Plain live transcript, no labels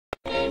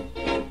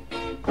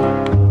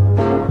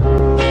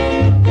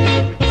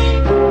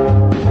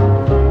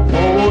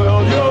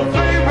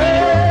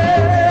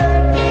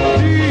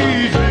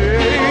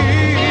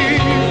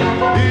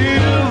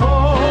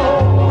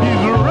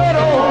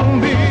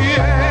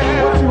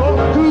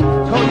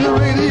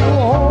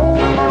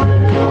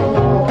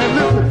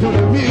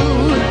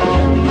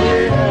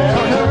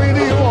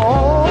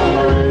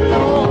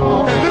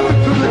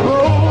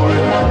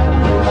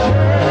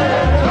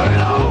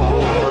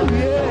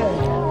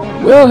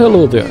Well,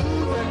 hello there.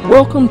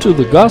 Welcome to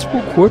the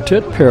Gospel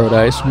Quartet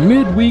Paradise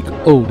Midweek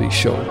Oldies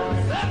Show.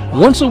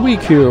 Once a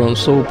week here on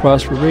Soul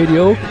Prosper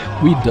Radio,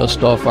 we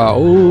dust off our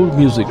old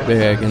music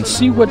bag and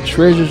see what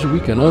treasures we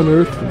can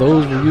unearth for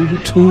those of you who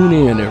tune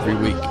in every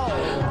week.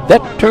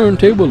 That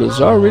turntable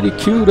is already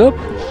queued up,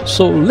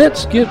 so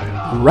let's get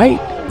right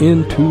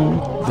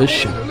into the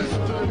show.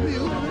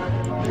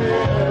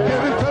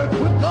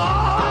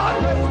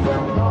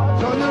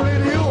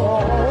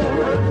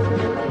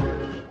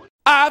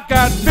 I've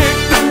got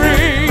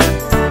victory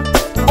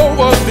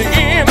over the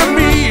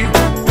enemy,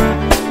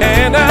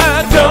 and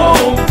I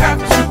don't have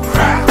to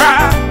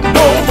cry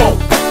no more.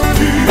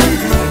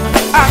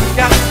 I've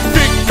got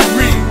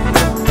victory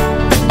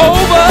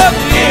over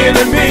the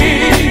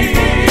enemy,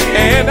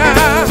 and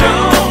I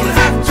don't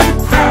have to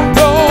cry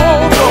no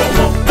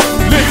more.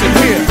 Listen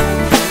here,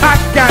 I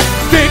got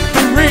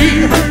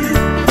victory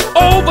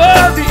over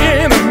the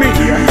enemy,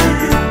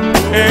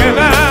 and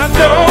I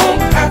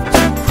don't have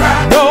to cry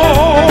no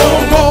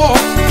more.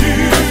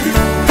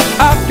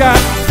 I've got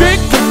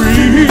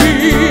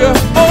victory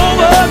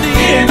over the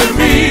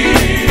enemy,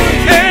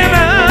 and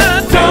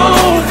I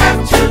don't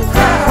have to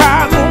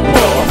cry no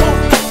more.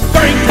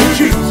 Thank you,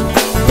 Jesus.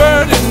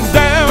 Burdens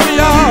down,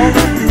 y'all.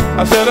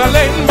 I said I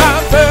laid my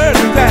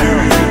burden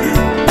down,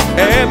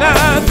 and I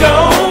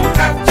don't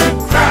have to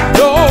cry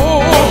no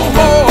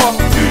more.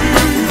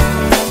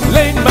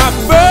 Laid my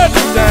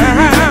burden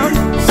down.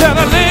 Said I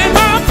laid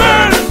my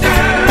burden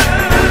down,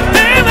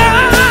 and I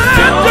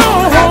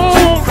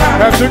don't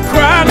have to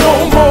cry no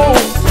more.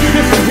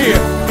 Listen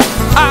here,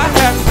 I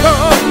have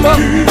come up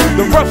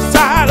the rough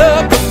side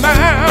of the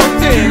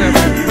mountain,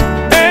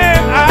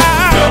 and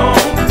I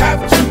don't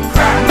have to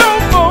cry no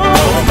more,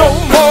 no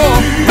more,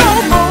 no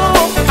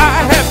more.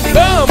 I have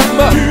come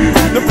up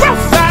the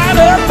rough side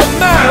of the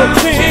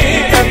mountain,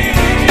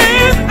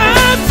 and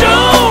I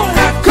don't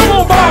have to. Come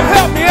on, Bob,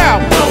 help me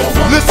out.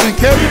 Listen,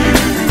 Kevin,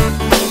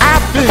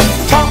 I've been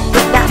talked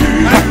about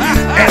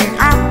and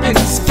I've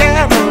been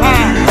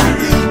scandalized.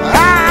 I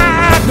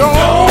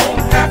don't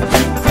have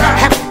to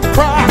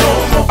cry no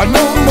more.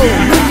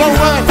 You know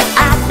what?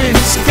 I've been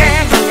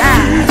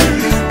scandalized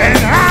and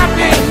I've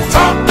been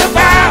talked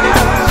about,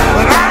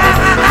 but I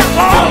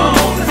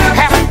don't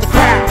have to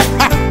cry.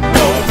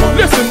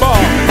 Listen,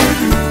 boy,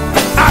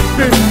 I've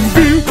been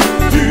beat,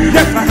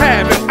 yes I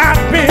have, and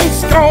I've been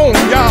stoned,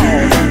 y'all,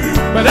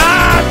 but I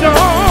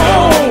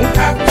don't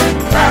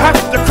have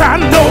to cry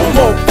no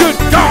more. Good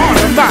God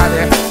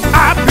Almighty,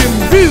 I've been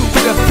beat,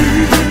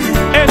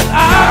 and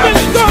I've been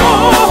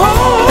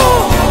stoned,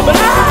 but I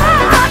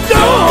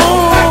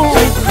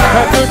don't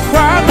have to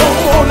cry no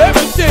more. Let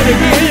me say it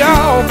again,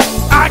 y'all.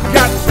 I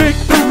got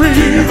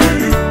victory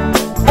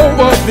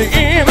over the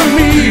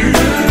enemy,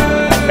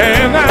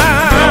 and I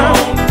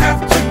don't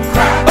have to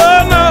cry.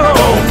 Oh no,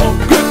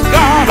 good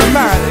God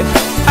Almighty,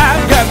 I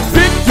got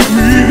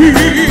victory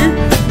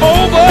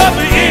over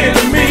the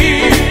enemy,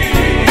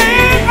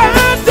 and I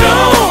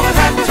don't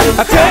have to.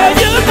 I tell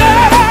you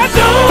that I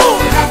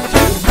don't have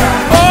to cry.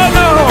 Oh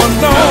no,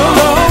 no,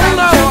 no,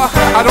 no,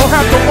 I don't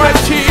have to wipe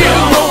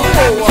tears no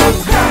more.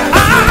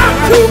 I'm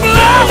too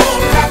blessed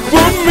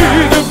for me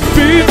to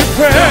be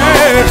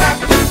depressed.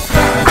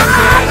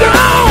 I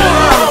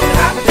don't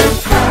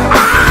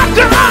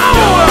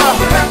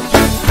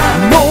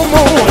no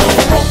more.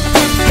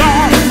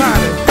 God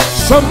Almighty,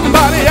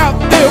 somebody out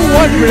there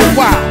wondering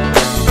why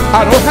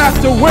I don't have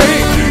to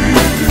wait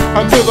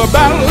until the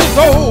battle is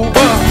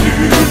over.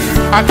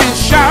 I can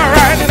shout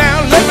right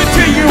now. Let me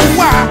tell you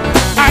why.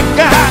 I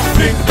got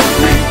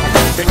victory.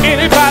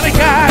 Anybody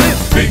got it?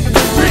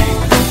 Victory.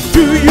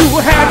 Do you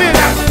have it?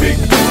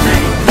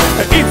 Victory.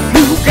 If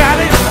you got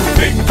it,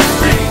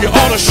 victory. You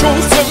ought to show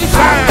some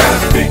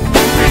signs.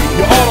 Victory.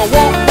 You ought to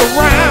walk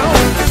around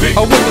with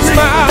a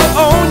smile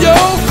on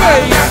your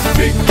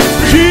face.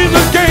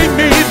 Jesus gave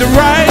me the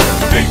right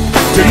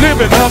to live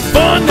an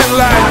abundant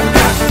life.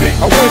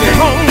 When he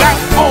hung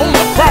out on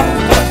the cross,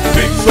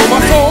 so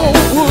my soul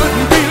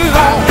wouldn't be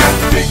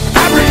lost.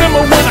 I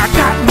remember when I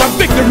got my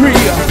victory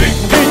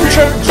in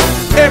church.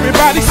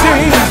 Everybody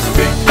sing.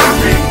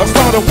 I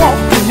started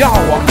walking,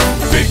 y'all.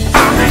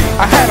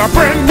 I had a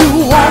brand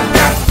new walk.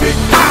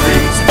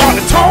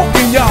 Started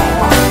talking, y'all.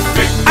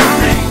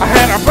 I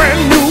had a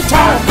brand new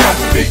talk.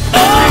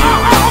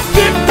 Oh,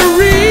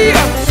 victory!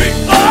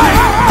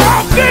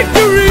 Oh,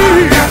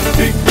 victory!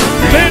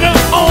 Later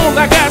on,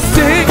 I got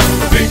sick.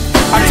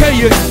 I tell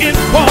you, it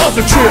was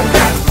a trip.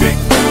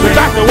 The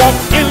doctor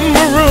walked in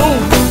the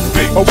room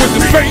with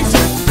his face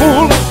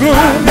full of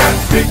gloom.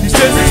 He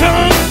said,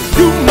 son,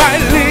 you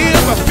might live.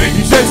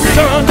 He said,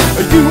 son,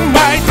 you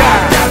might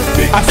die.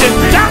 I said,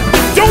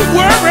 doctor, don't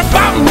worry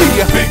about me.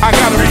 I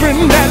got a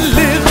friend that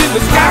lives in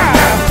the sky.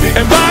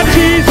 And by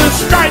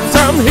Jesus' stripes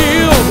I'm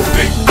healed.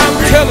 I'm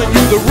telling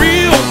you the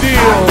real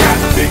deal.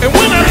 And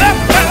when I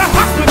left that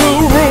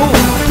hospital room,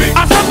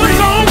 I sung the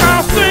song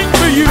I'll sing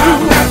for you.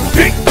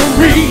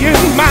 Victory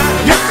is mine.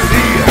 Yes, it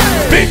is.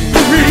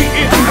 Victory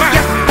is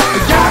mine.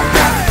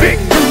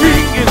 Victory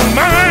is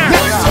mine.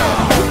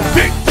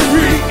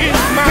 Victory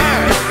is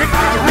mine.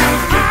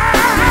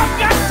 I've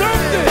got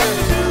something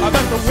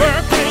that the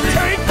world can't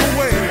take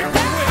away.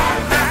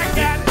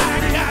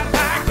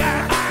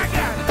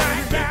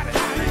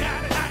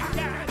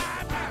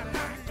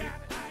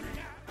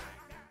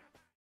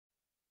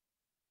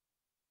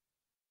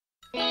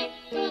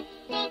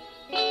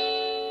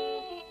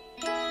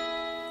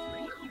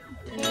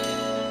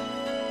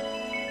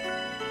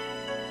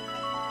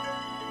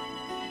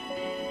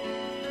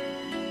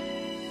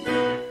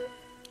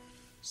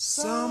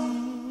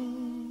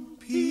 Some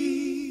people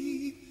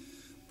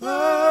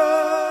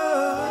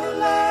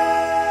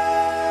laugh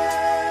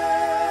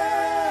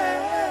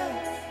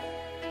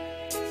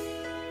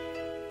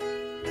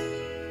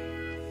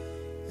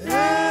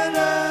and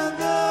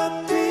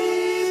other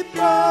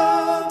people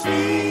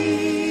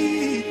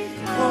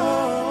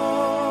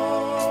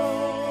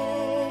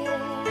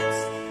because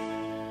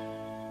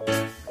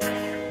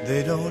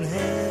they don't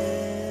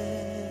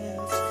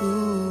have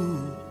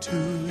food to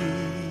eat.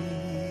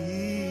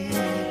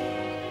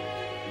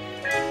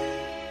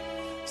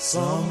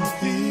 Some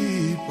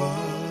people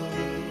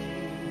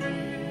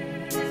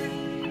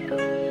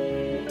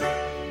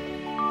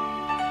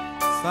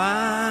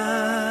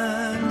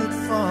find it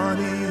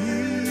funny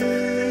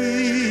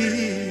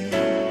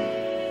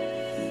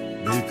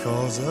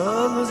because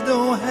others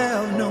don't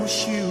have no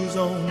shoes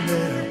on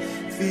their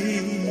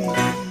feet.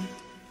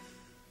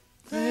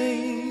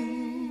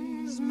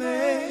 Things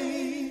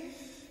may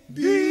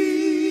be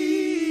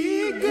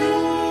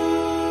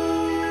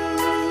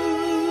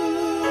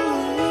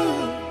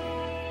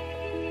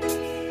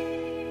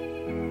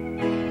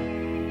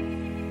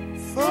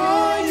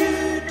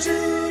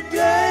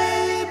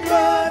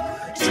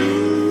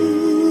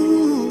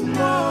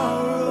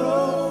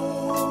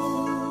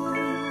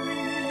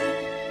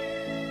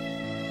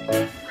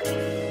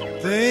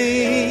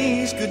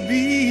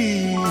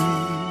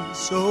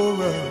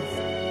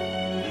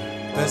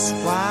that's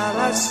why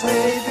I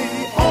say the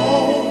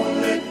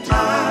only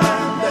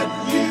time that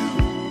you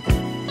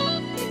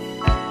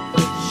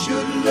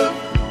should look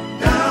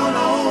down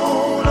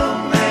on a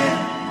man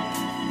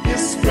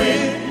is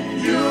when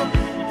you're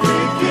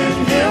picking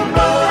him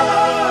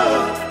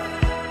up.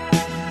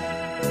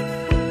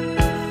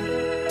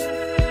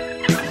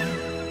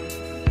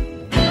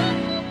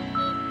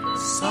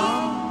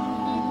 Some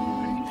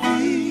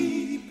people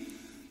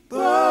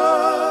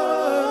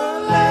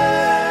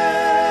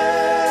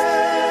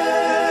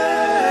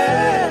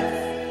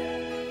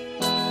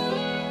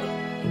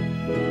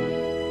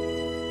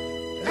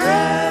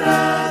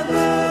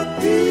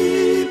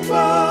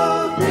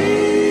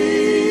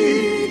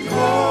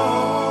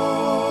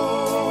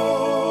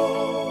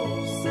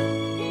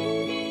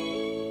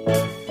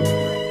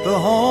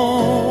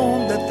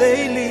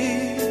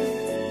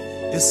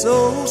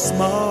so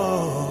small.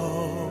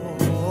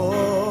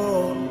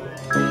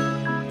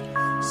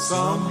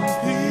 Some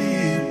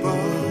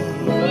people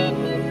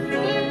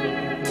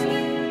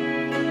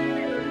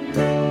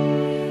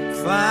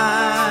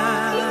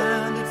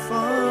find it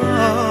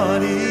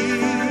funny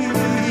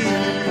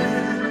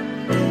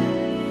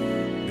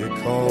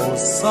because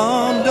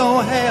some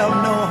don't have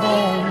no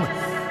home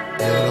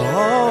at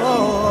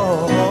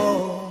all.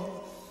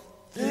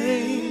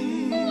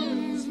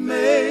 Things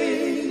may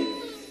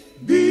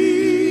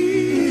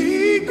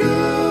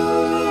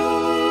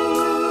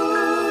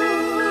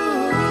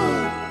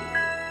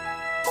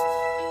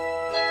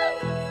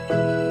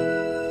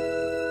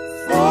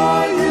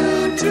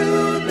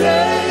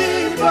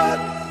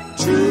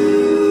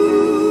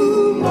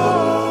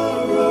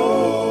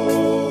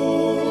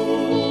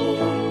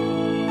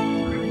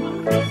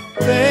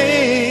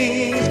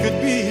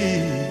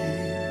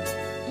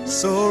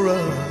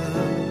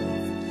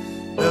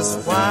that's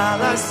why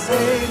I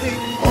say the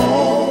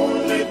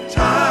only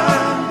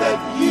time that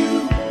you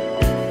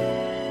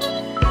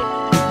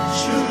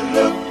should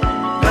look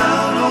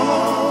down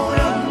on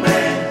a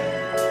man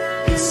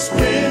is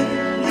when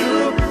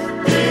you're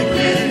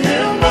picking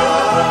him up.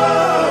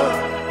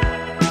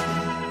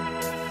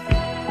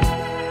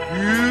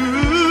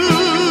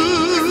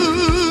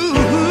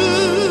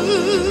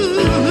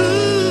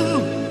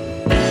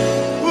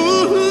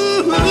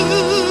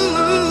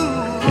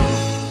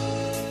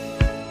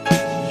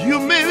 You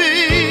may be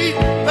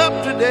up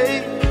today,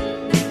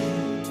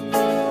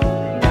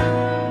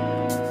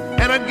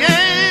 and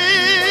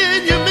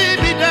again you may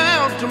be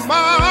down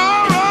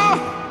tomorrow.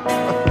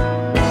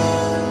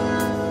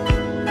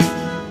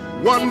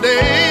 One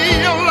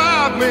day your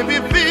life may be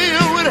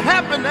filled with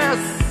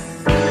happiness,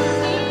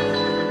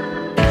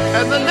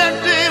 and the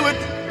next day with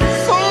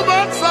so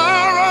much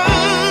sorrow.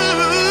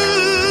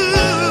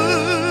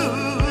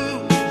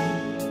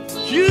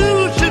 You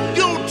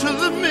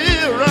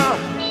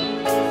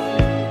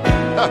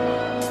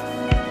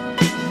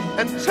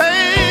and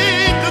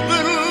take a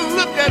good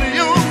look at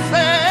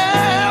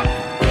yourself,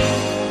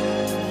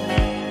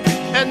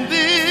 and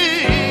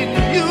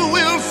then you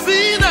will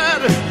see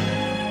that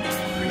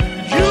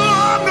you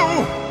are no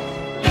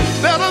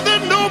better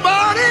than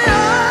nobody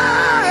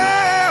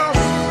else.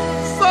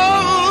 So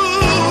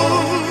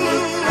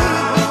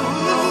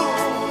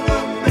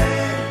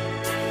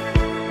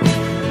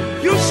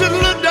you should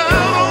look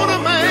down on a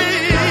man,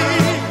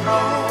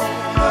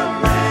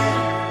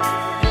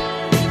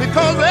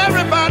 because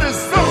everybody's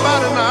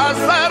somebody now.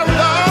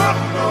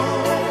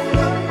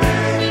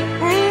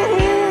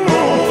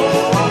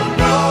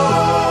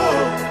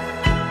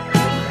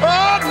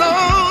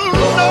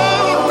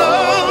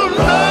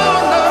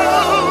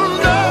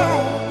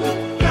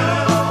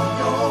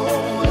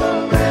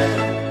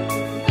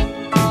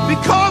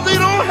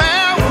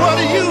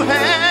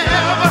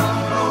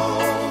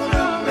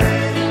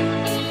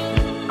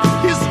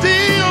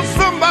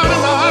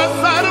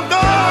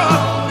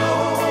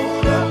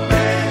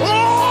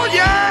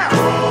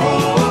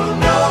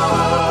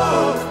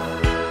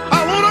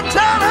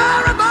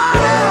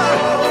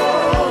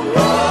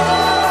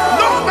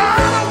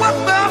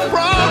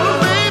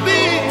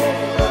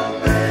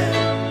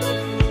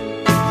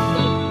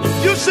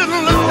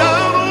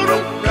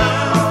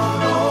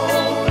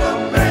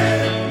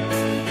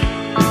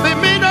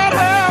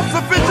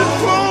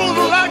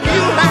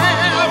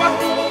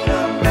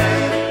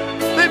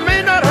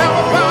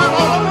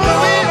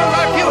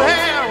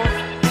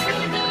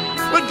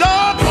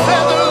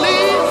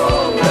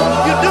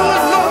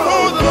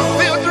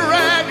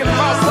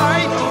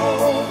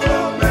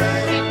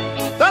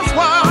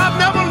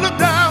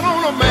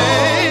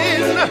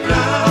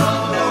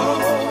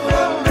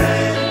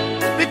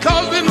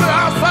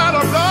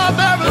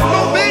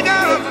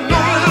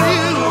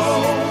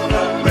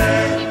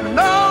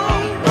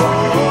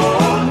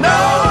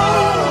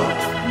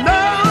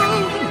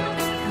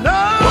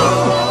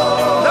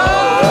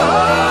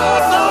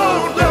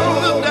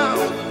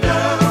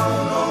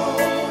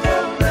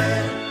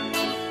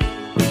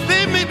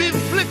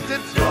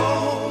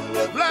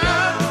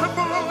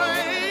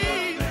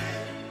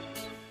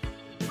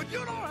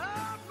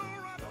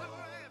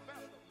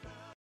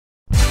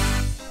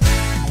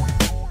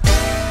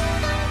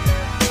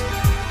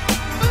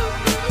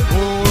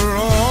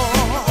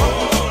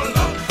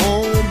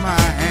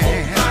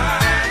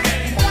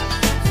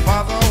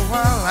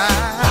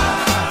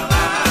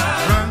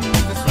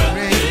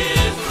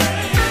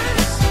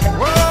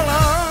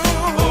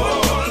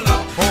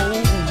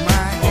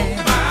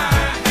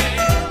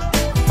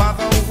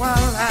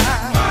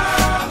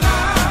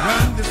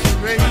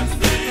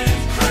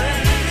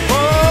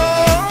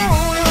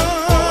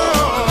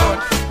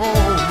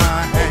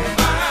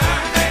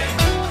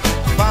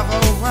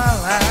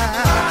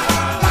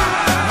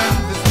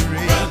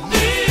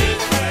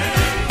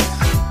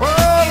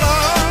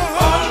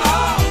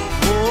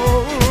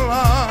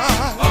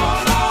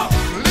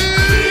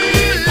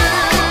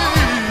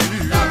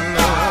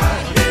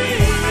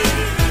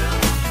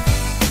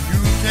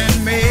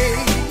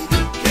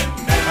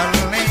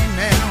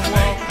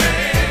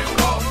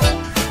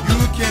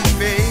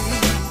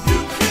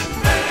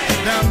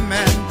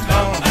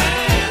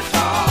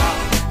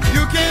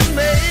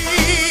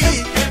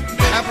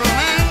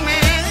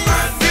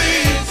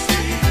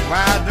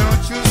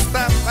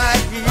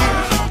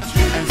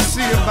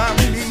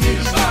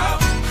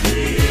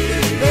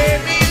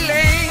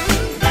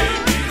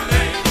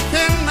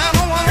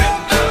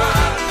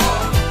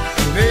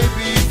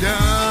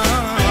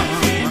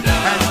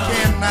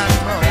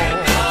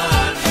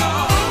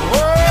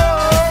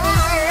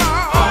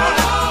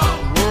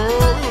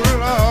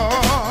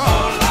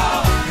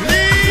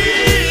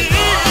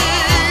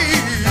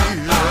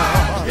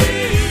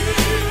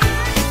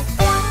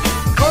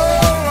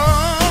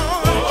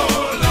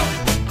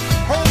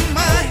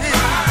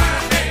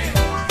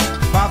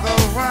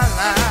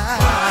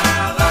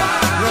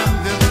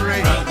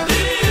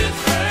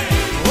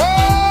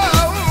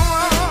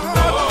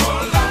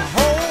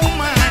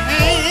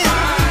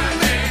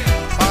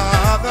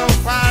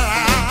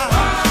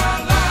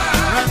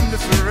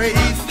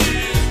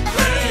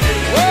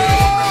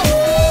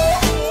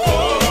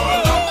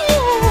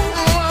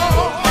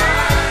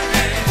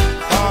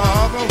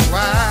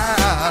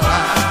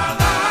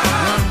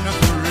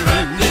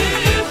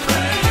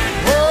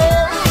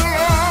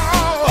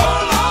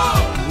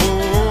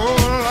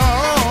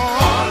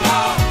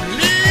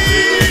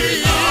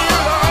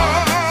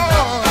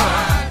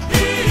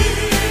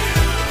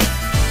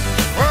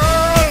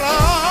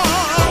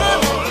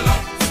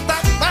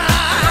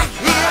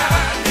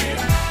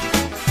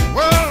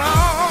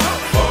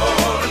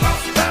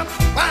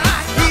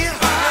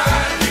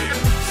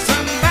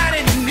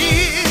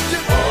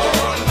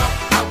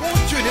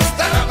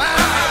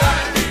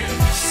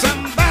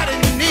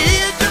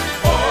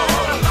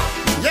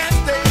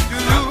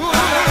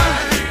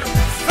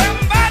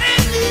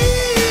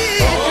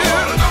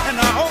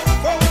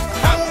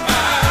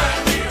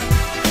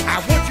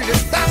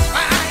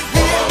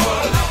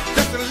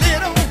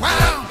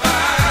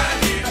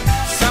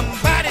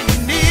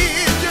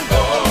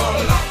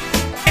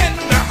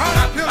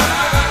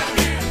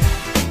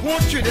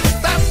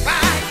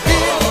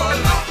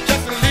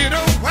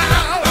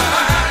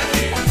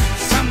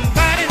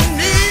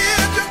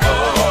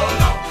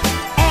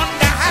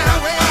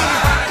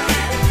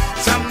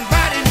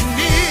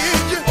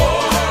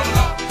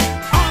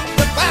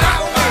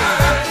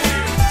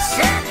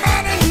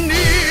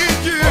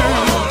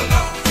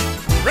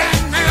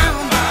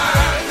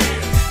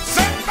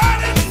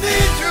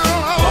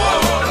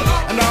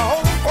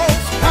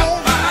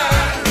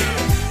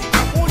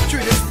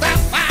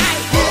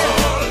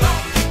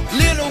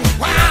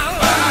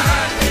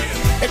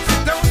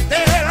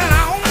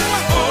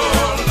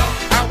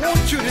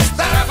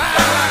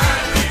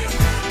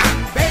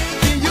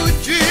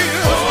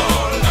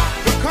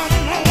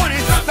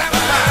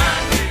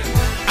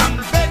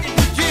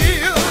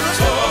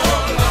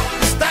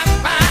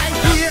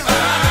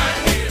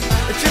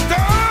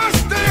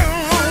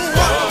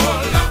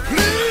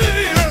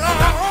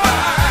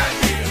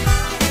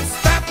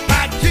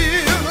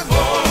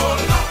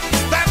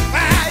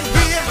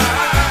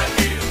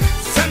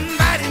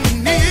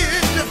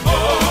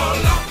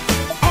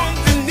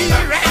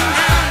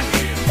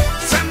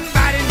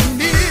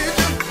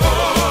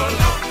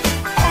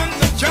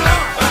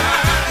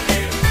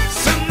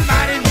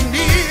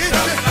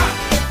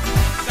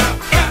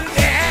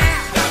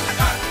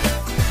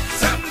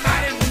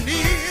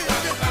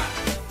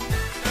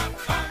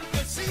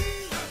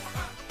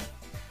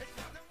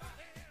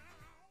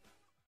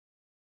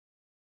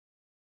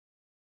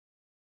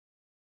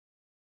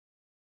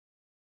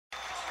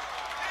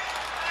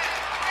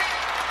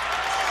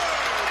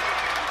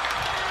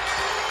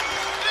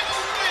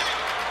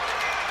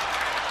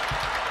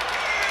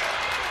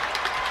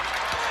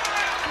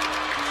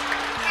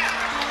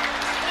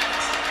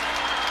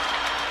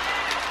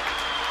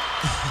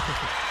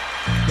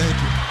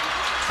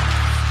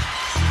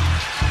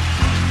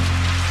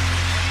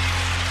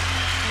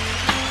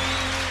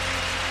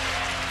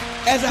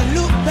 as I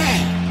look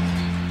back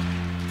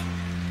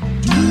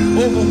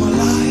over my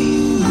life,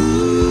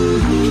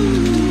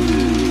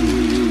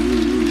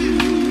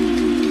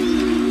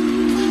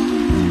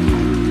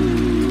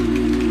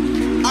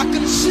 I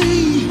can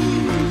see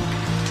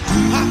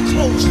how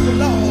close the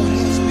Lord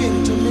has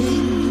been to me.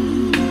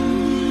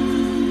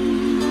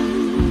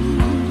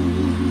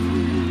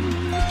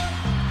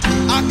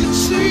 I can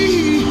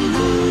see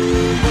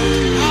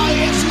how He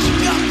has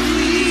kept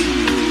me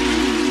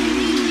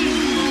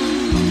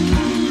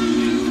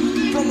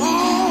from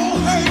all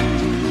hurt,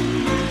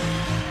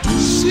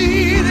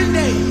 sin, and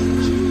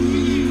danger.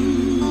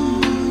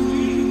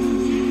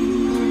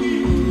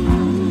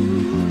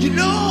 You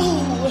know,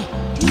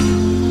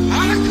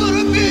 I could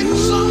have been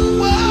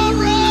somewhere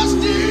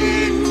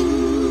resting,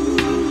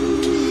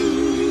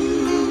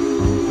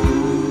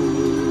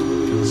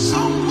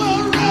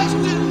 somewhere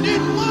resting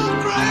in my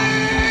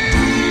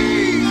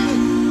grave,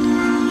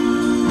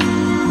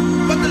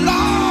 but the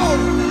Lord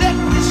let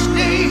me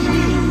stay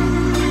here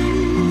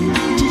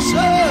to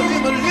serve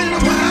Him a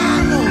little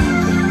while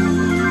longer.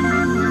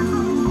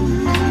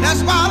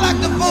 That's why I like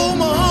to fold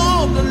my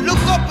arms and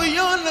look up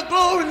beyond the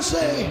glory and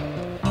say,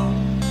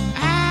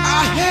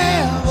 I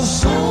have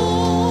so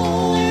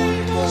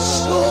much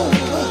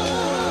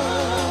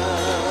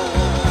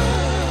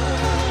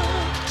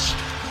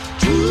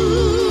to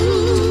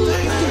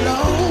thank the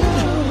Lord.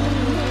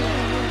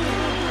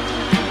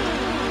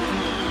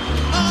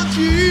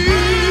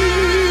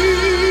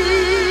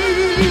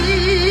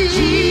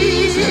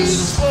 Jesus,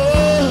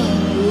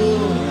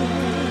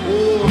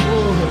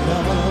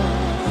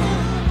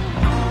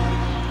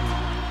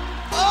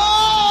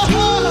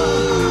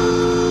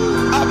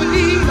 I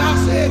believe I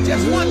said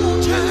just one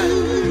more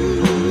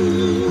time.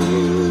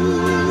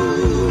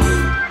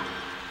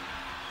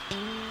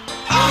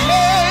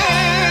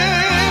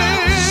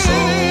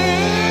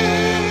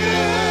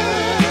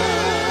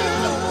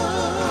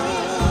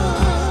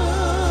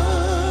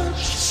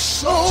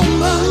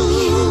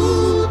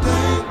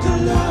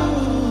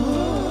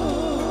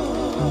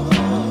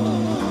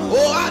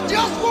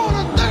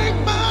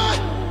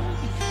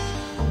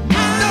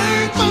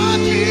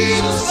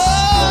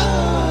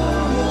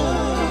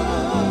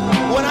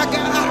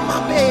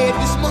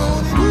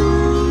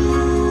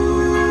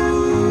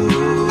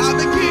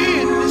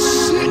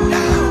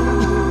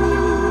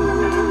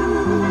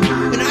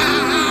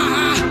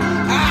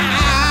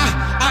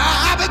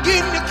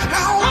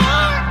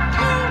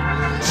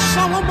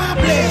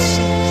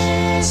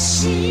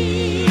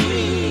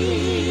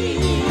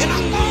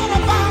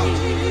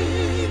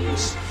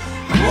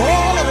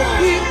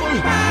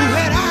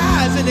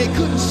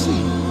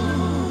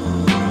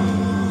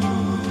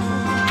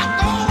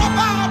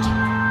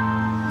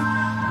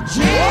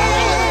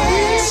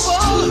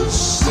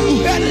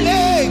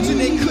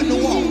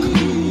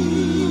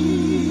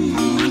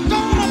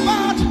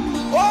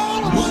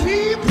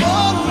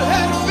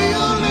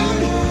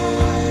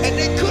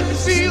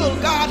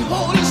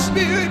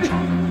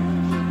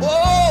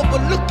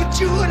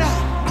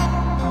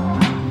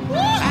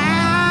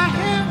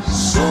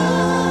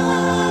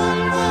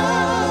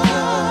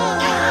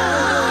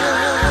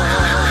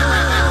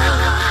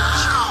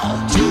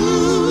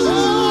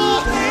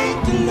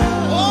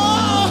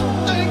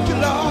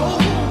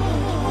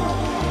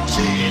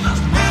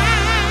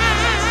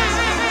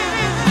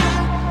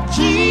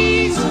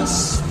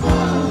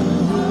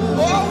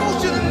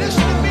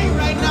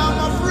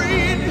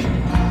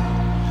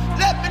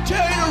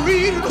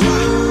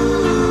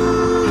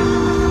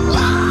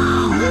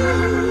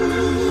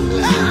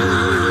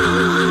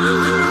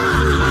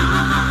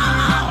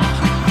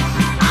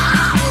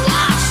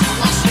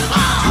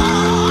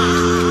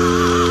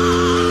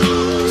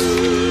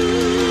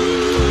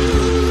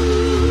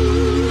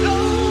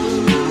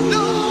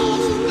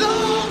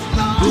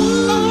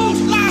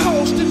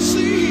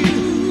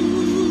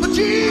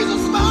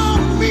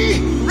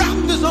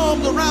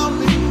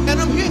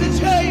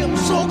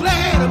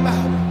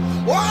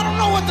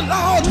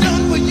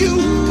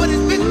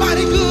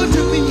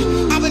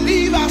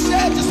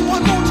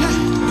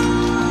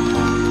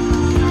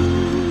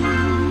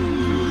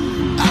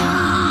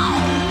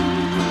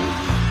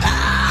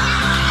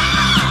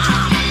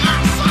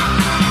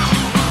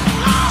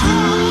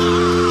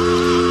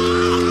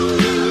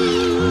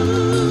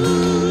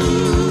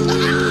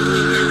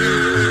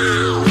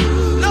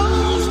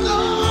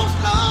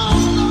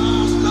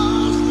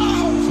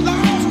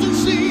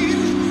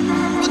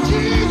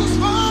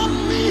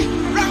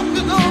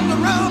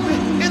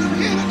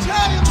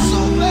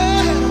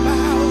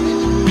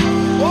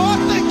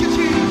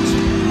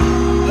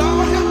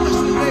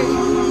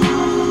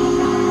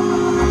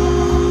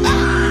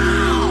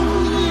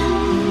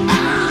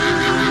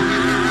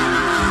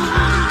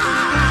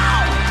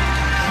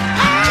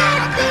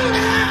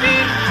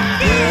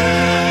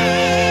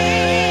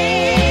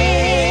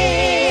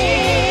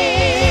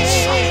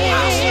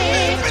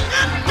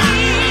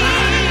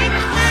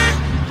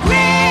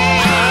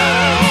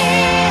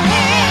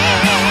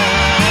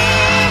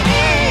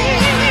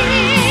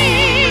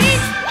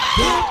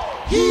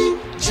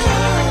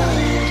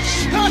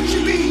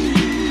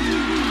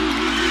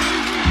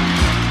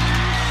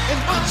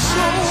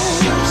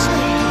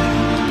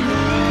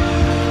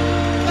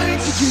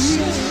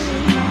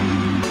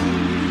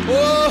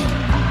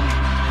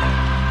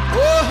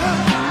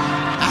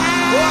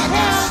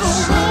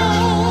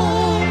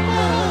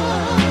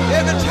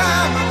 the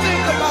time I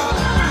think about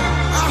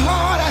how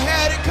hard I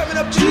had it coming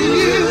up to the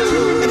years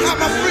and how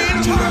my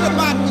friends talked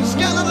about me,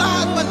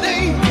 scandalized my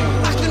name,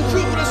 I can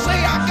truly say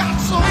I got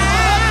so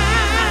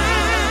much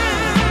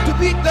to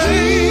be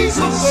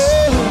thankful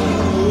for.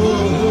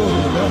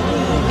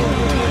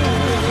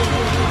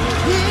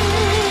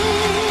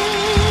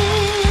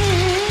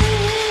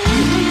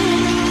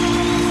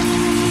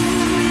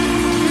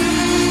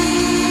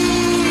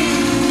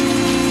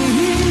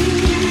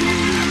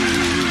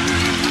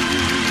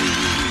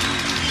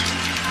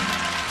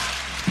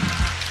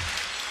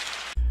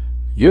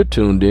 You're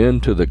tuned in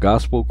to the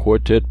Gospel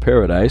Quartet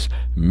Paradise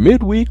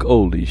Midweek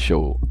Oldies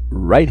Show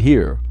right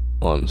here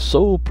on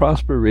Soul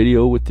Prosper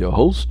Radio with your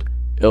host,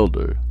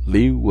 Elder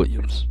Lee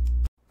Williams.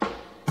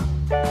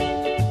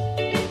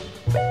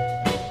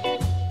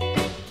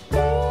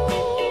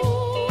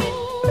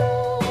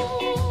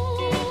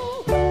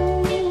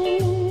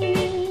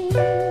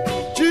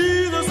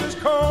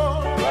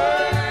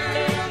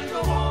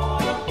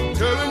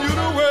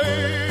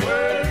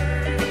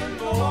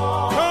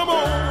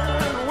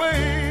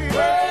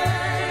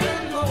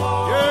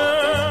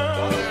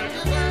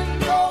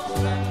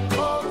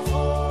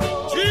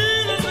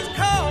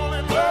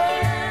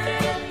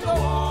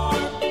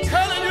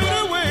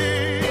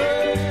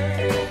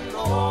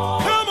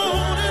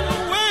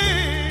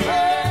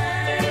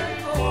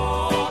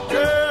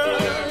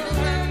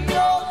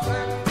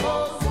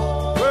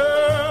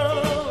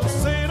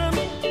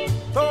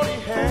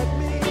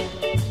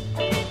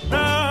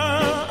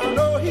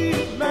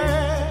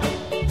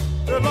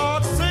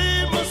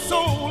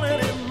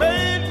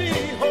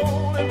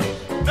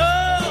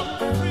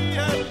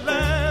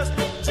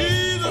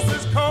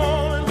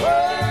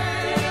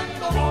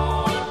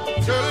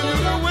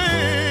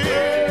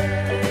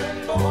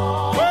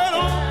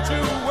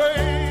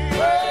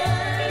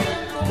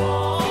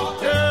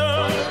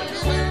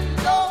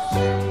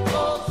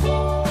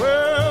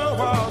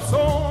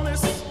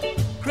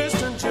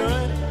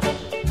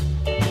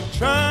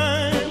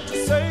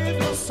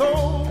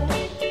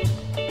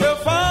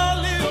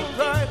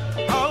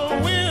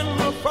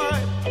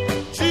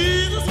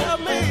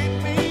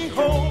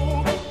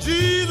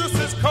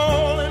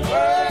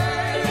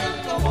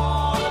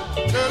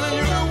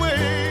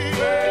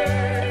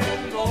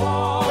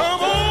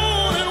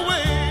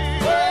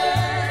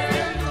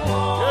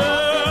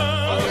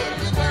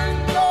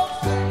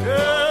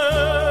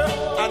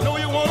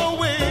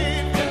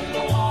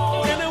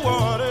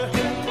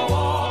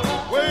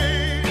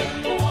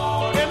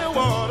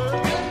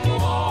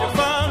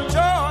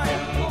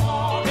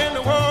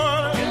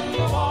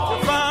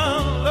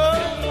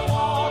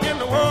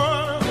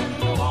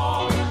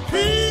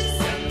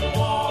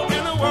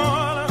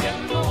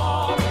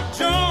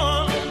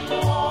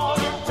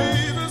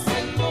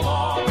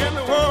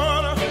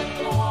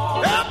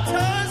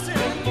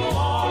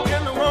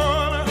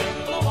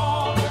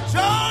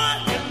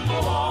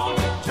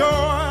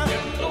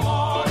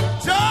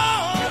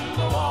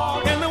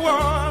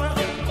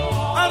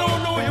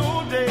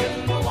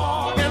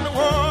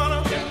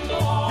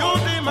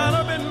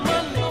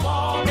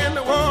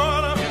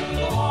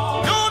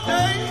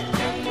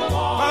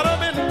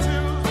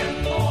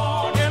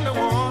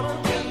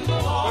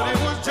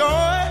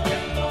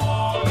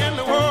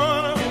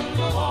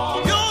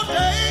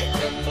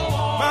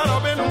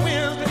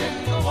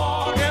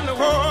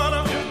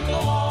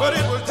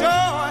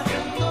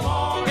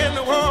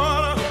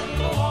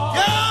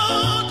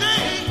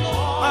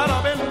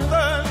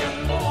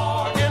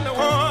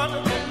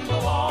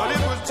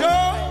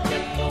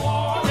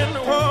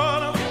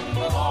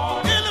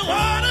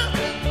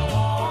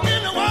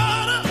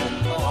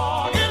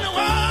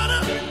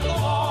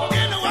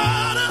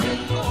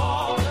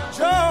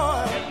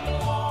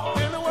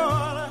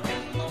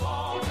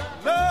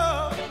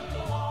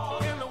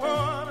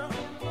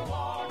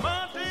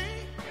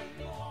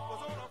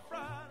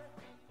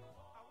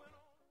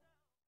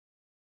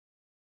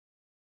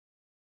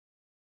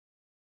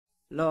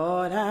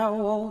 Lord, I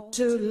want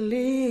to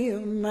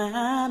live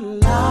my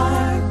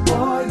life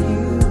for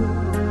you.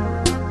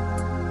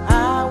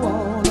 I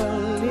want to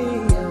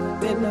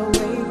live in the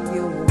way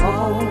you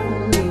want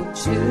me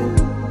to.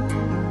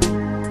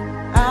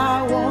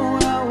 I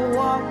want to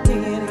walk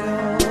in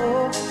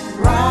your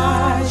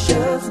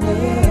righteousness,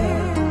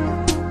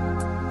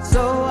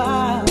 so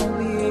I'll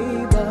be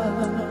able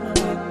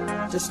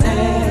to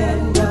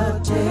stand the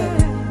test.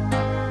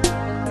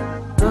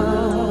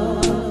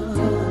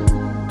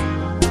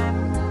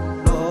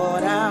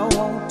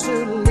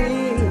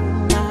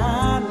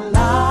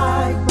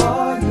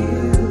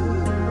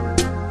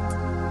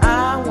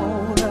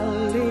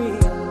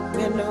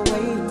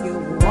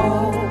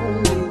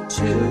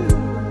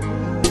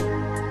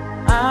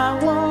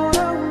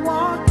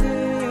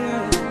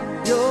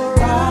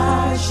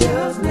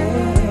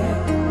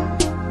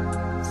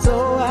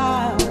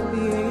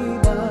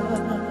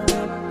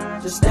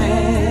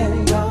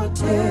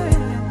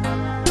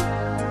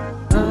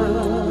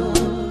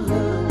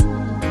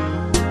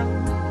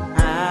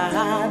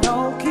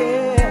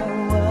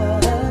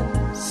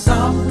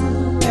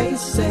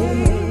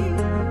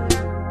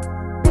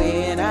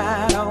 When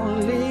I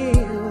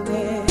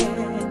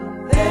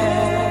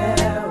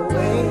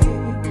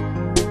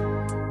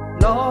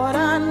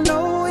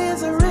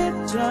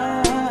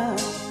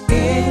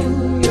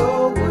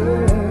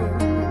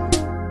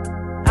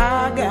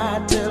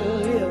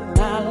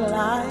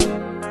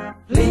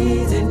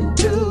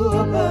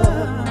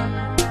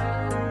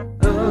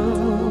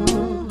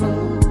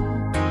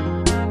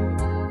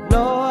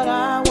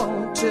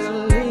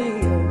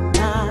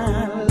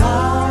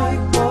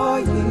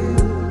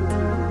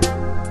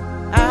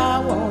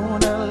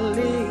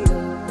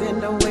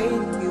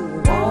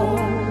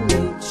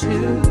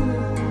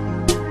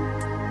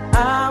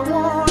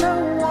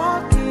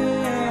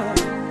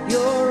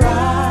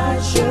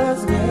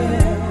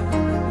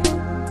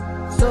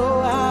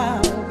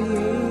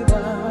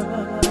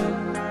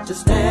to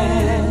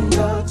stand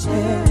your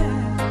test.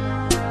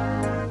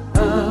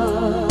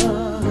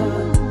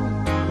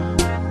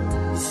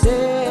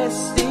 Says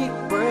seek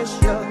first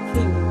your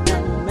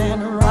kingdom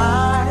and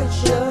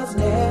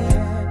righteousness,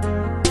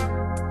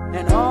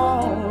 and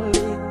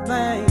only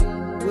thing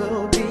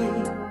will be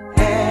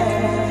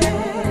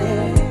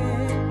added.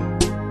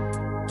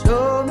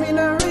 Told me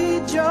to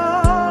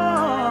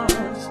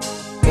rejoice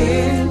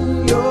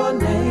in your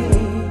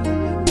name.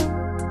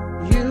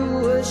 You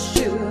will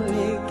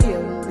surely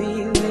give me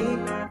the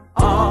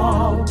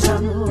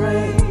autumn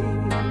rain.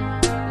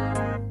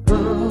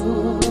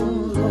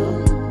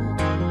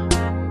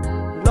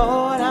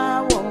 Lord,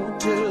 I want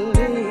to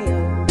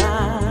live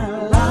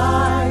my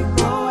life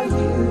for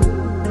you.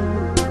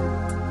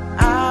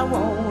 I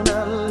want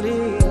to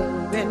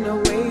live in the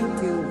way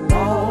you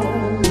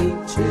want me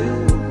to.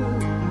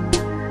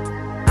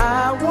 I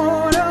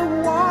want to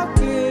walk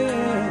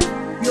in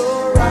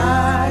your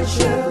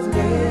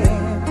righteousness,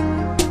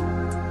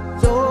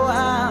 so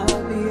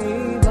I'll be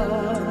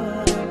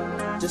able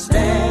to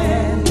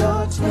stand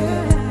your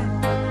test.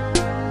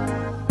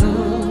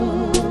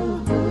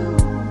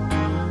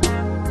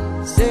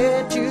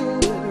 Said you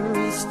would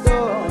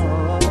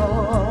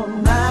restore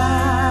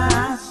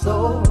my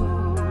soul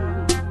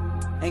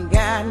and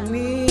guide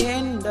me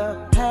in the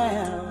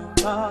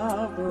path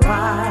of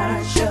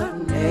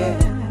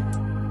righteousness.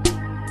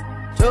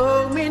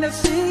 Told me to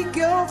seek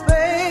your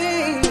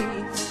face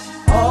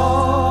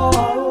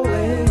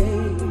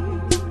always.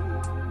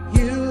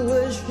 You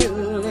will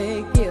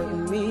surely give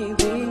me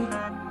the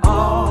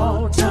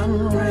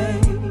autumn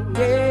rain.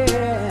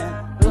 Yeah.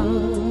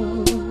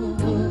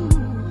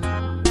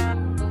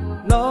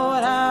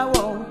 Lord, I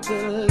want to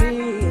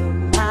live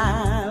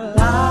my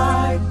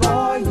life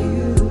for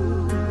you.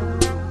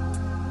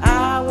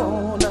 I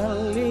want to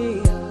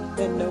live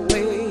in the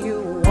way you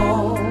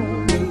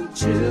want me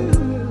to.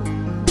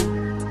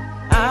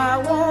 I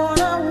want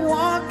to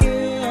walk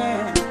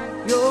in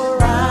your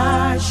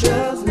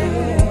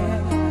righteousness,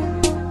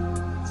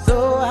 so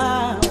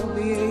I'll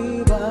be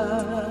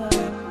able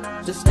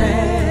to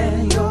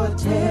stand your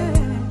test.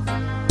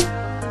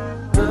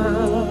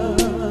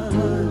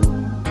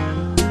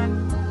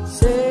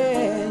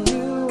 Said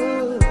you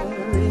would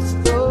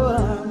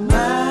restore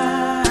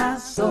my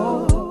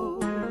soul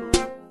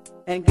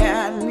and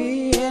guide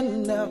me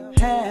in the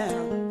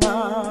path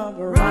of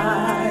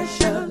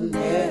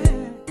righteousness.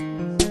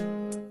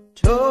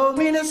 Told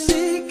me to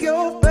seek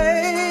your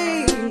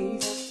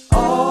face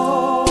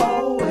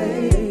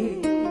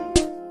always.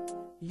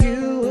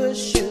 You will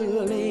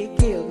surely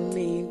give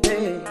me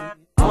the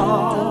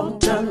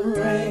autumn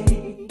rain.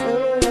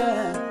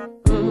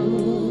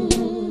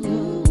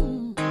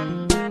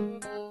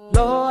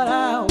 Lord,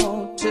 I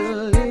want to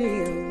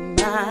live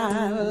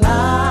my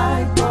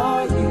life for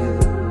you.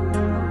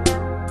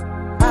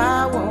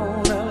 I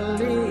want to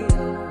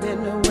live in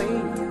the way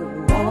you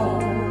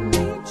want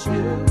me to.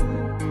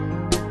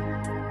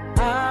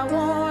 I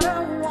want to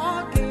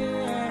walk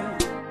in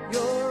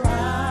your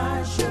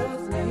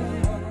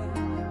righteousness,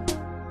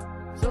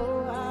 so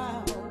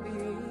I'll be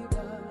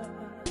able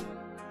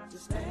to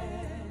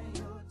stand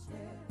your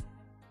test.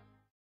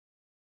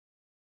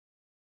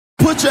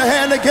 Put your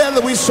hand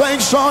together, we sing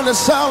song that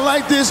sound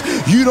like this.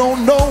 You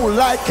don't know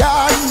like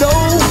I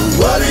know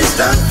what he's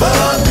done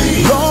for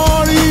me.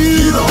 Lord,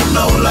 you don't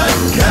know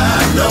like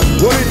I know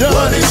what he done.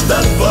 What he's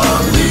done for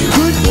me.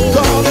 Good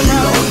God, you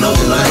don't know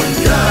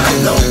like I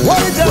know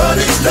what he done. What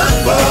he's done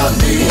for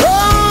me.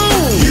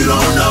 Oh, you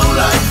don't know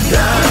like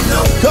I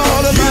know.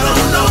 God, you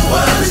don't know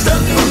what he's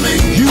done for me.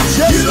 You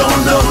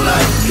don't know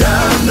like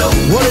I know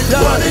what he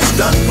done. What he's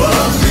done for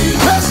me.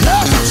 Let's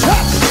have a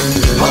chat.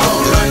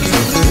 All right,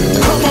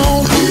 come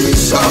on.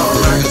 It's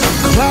alright.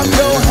 Clap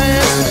your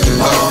hands.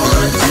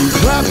 Alright.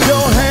 Clap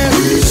your hands.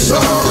 It's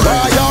alright.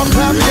 While y'all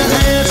clap your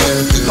hands,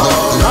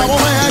 alright. I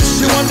wanna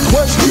ask you one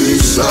question.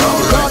 It's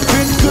alright. God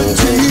been good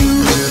to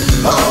you.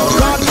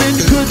 Alright. God been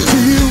good to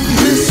you.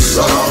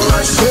 It's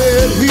alright.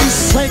 Said he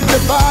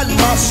sanctified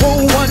my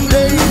soul one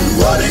day.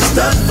 What he's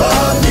done for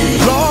me.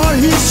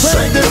 Lord, he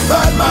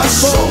sanctified my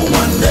soul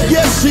one day.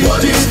 Yes, he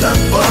what did. He's done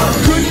for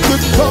me.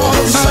 Good God,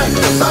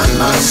 sanctified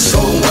my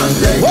soul one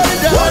day. What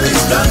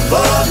he's done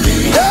for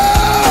me.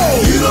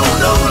 You don't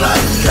know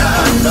like I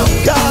know.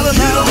 God,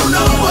 you don't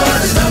know what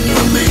he's done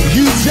for me.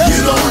 You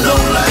don't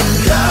know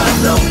like I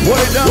know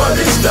what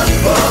he's done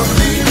for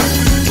me.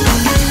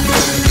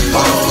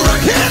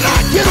 Alright. Can I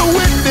get a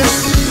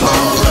witness?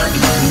 Alright.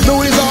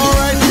 Know he's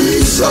alright.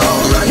 He's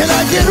alright. Can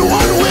I get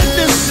one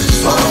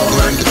witness?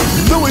 Alright.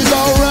 Know he's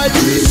alright.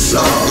 He's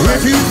alright.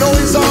 If you know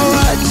he's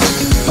alright,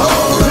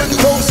 alright. Put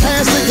those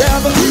hands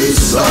together.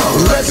 He's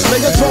alright. Let's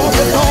make a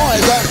joyful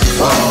noise.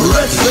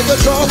 Let's make a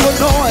joyful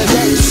noise.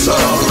 He's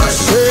alright.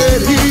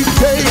 Said he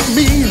gave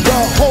me the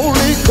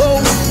Holy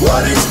Ghost.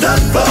 What he's done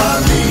for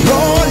me.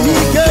 Lord, he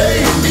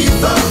gave me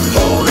the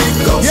Holy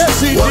Ghost. Yes,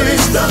 he what did.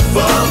 He's done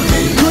for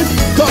me. Good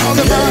God,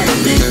 he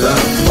gave me the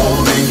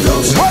Holy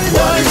Ghost. What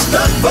he's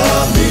done for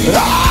me.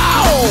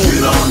 Oh! You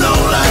don't know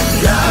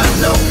like I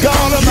know.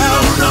 God, you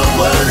don't know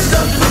what he's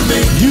done for me.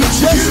 You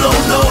just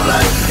don't know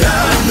like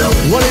God knows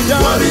what He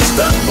done. what He's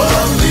done for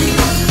me.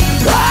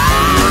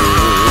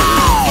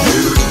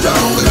 You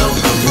don't know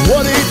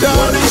What He done.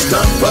 what He's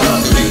done for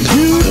me.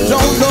 You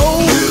don't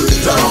know You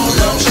don't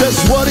know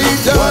just what He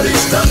what done.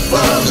 He's done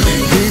for me.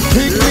 He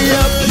picked me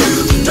up You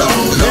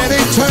don't know and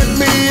He turned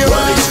me what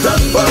around. He's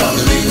done for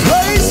me.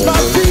 Place my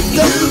feet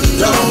You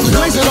don't know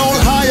place it on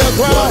higher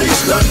what ground.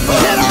 He's done for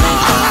Can me.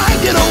 I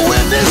get a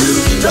witness?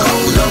 You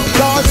don't know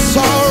God's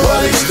what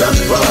alright. He's done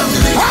for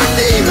me. I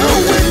need a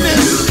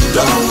witness. You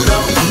don't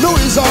know Know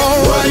He's what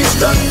alright. He's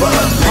done for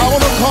me. I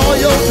wanna call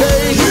your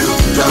day. You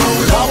don't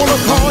I know wanna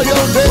call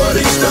your what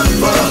day. He's done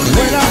for me.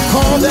 When I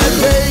call that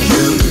day,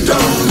 You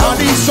don't I know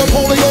need some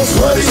Holy Ghost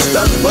what grace. He's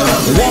done for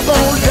me. Walk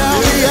on down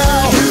the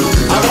aisle.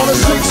 I wanna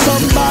shake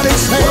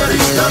somebody's What hand.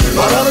 He's done I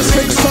for wanna me.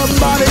 shake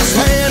somebody's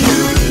hand.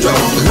 You don't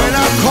know When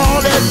I call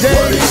that what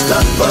day, He's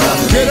done for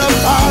me. get up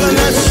out of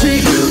that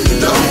seat.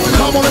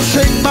 Come on and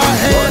shake my What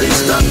hand.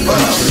 He's done for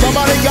me.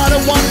 Somebody got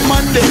it one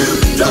Monday.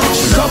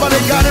 Somebody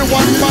got it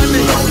one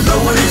Monday. Don't know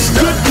what He's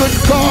done. Good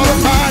God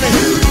Almighty.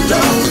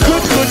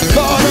 Good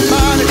God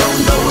Almighty.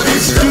 Don't know what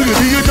He's Do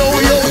done. you know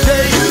your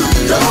day?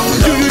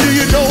 Do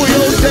you know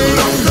your day?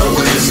 Don't know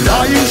what He's done.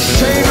 Are you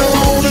ashamed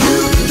alone?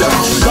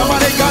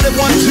 Somebody got it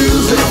one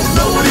Tuesday. Don't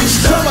know what He's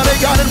done. Somebody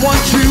got it one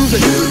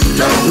Tuesday.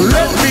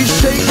 Let me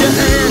shake your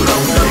hand.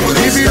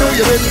 If you know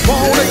you've been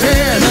born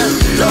again.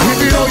 If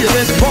you know you've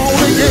been born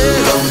again.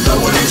 Don't know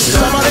what He's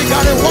done. Somebody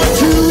got it one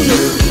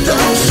Tuesday.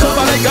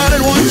 Somebody got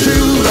it one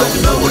Tuesday. Don't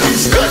know what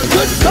He's done.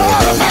 Good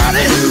God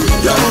Almighty.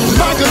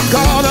 My good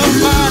God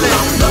Almighty.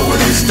 Don't know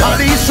what He's I done.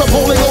 need some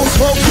Holy Ghost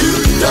folks.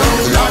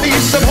 I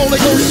need some Holy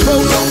Ghost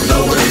folks. Don't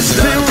know what He's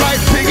done. Feel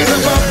like picking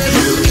them up.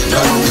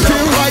 Don't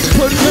Feel like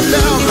putting them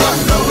down.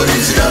 know what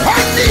He's done. I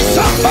need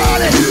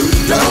somebody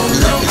Don't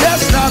know.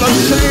 that's not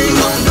ashamed.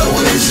 Don't know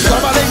what He's done.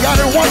 Somebody got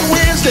it one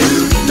Wednesday.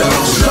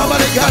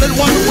 Somebody got it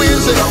one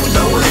Wednesday. Don't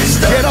know what He's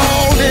done. Get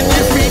all in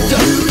your feet.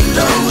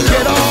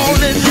 Get all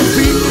in your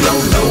feet.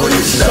 Don't know what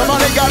He's done.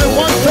 Somebody got it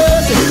one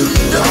Thursday.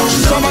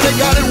 Somebody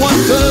got it one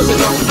Thursday.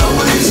 Don't know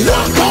what He's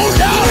done. Walk on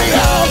down the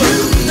aisle.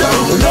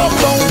 Walk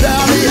on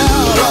down the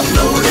aisle. Don't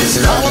know what He's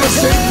I done. wanna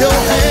shake your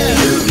hand.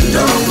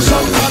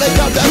 Somebody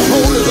got that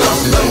Holy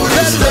Ghost.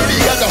 That lady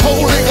got the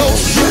Holy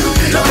Ghost.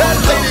 That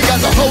lady got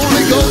the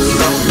Holy Ghost.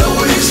 Don't know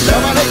what He's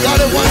done. Somebody got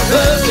it one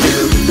Thursday.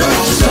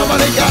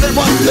 Somebody got it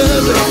one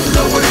Thursday. Don't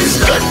know what He's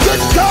done.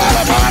 Good God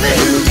Almighty.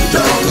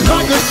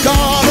 My good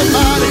God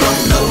Almighty.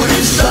 Don't know what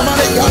He's done.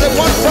 Somebody got it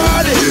one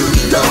Friday.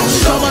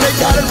 Somebody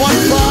got it one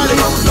Friday.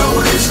 Don't know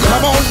what He's done.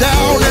 Come on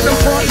down in the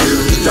front.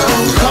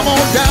 Come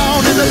on down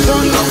in the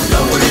front. Don't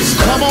know what He's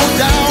done. Come on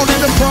down in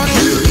the front.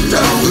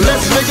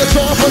 Let's make a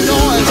joyful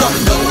noise.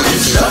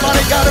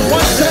 Somebody got it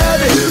one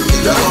Saturday.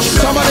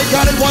 Somebody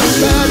got it one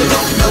Saturday.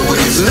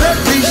 Let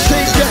me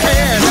shake your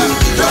hand.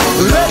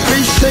 Let me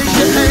shake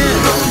your hand.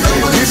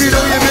 If you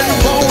know you've been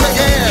born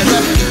again.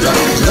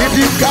 If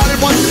you got it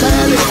one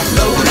Saturday.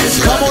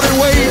 Come on and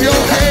wave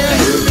your hand.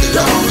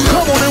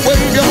 Come on and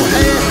wave your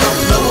hand.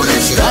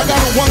 I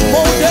got one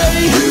more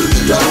day.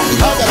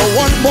 I got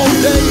one more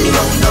day.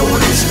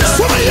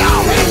 Some of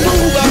y'all ain't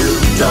moving.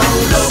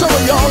 Some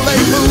of y'all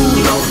ain't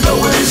moving.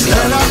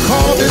 Can I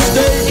call this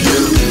day?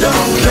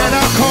 Can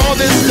I call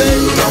this day?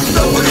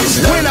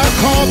 When I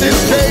call this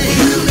day,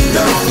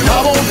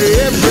 I want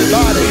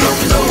everybody.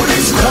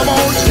 Come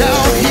on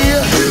down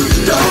here.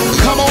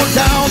 Come on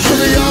down to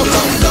the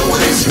altar.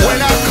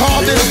 When I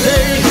call this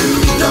day,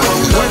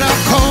 when I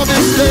call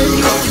this day,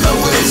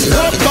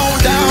 walk on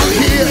down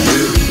here.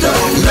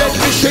 Let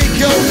me shake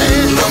your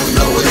hand.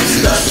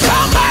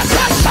 Somebody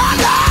say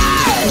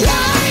Sunday.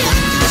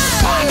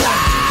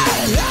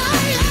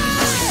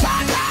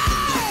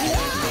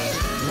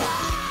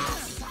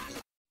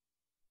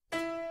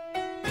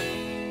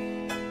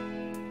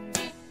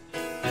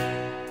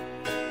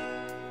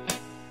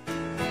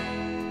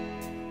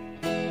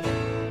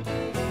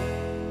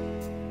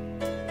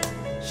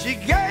 She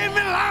gave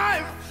me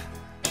life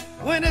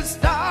when it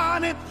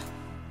started.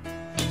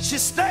 She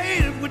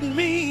stayed with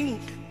me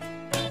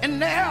and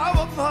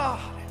never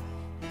parted.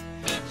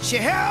 She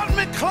held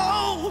me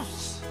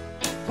close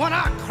when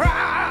I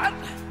cried,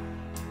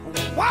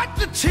 wiped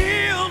the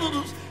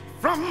tears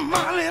from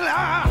my little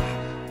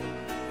eye.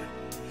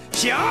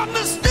 She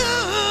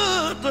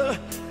understood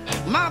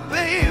my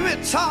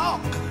baby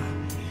talk.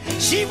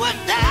 She was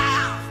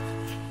there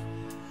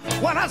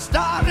when I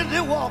started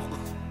to walk.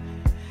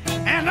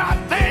 And I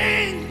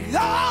thank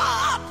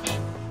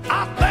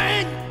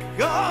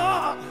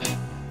God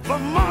for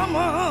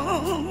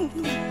Mama.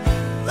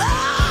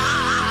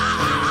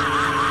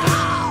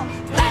 Oh,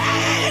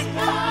 thank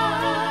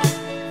God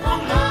for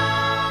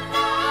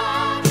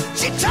Mama.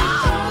 She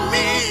taught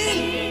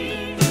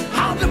me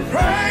how to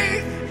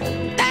pray.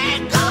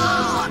 Thank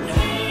God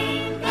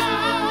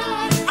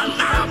for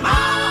Mama.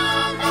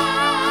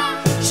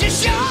 She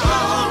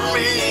showed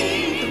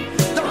me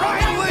the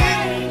right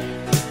way.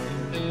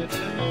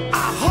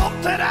 I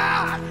hope that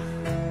I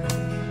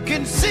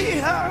can see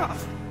her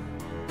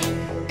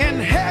in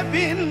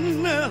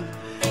heaven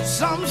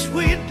some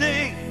sweet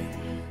day.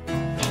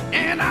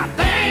 And I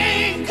thank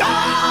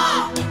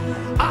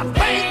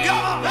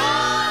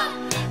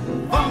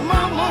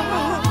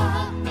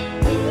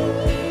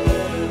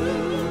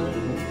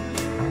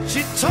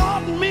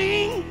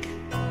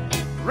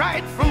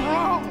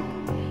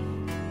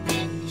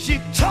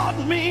taught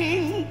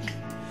me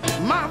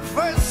my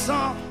first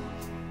song.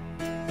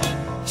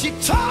 She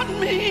taught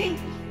me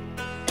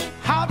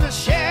how to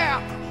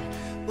share.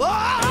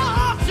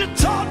 Oh, she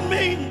taught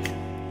me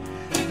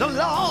the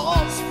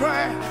Lord's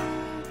Prayer.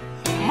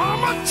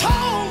 Mama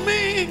told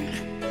me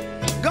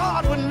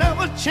God would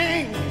never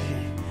change.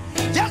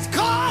 Just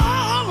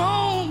call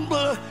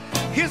on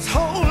His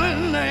holy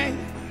name.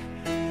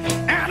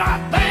 And I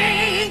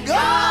thank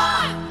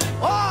God.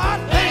 Oh, I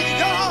thank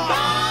God.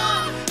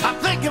 I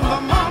thank Him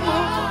for Mama.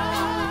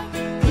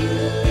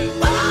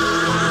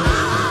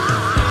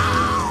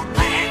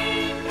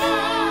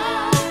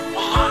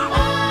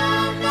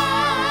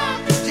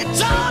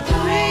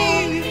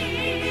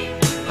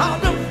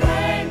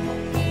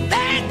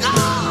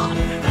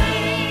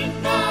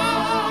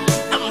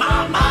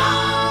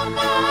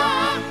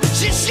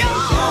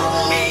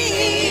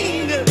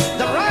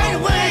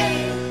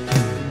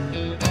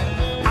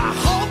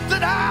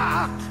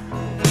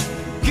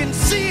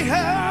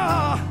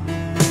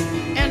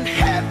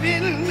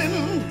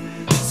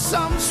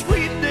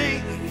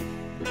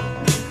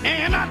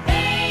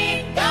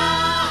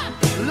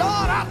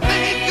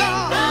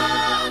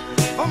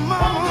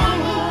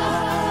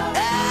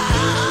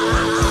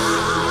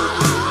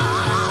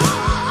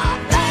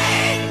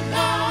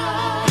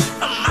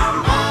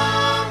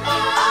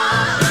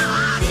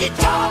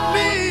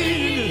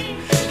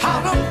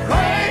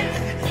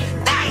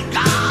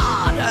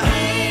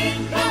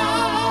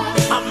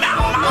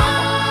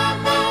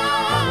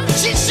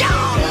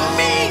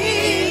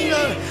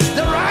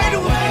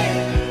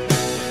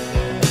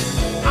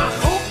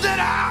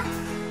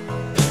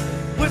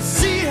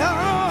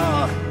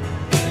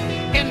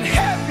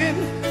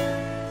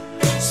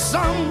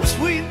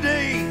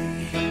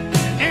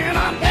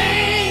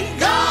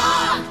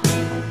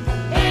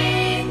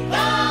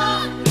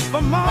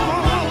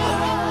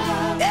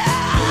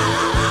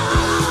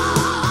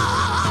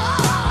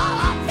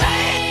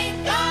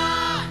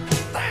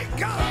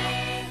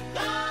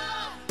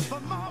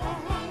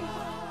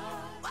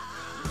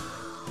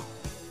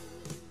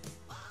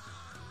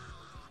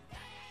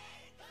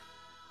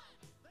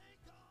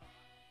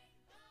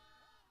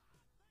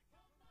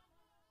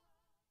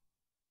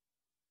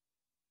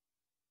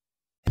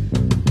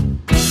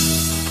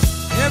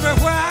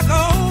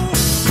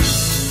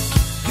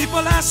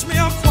 Ask me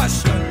a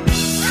question.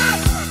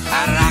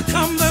 How did I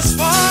come this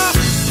far?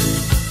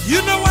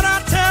 You know what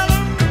I tell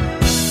them?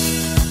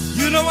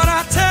 You know what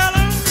I tell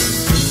them?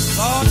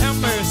 Lord have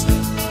mercy.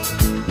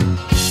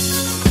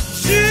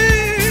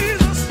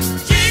 Jesus,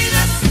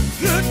 Jesus,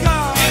 good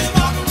God, is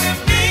walking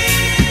with me.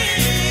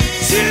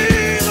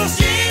 Jesus,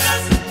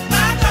 Jesus,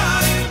 my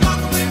God, is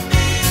walking with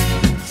me.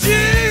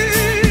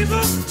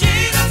 Jesus,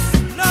 Jesus,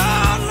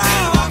 Lord, Lord,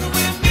 is walking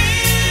with me.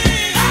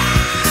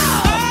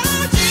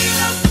 Oh,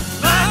 Jesus,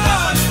 my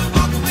God.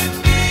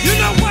 You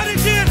know what He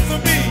did for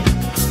me?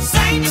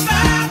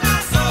 Sanctify my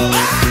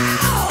soul.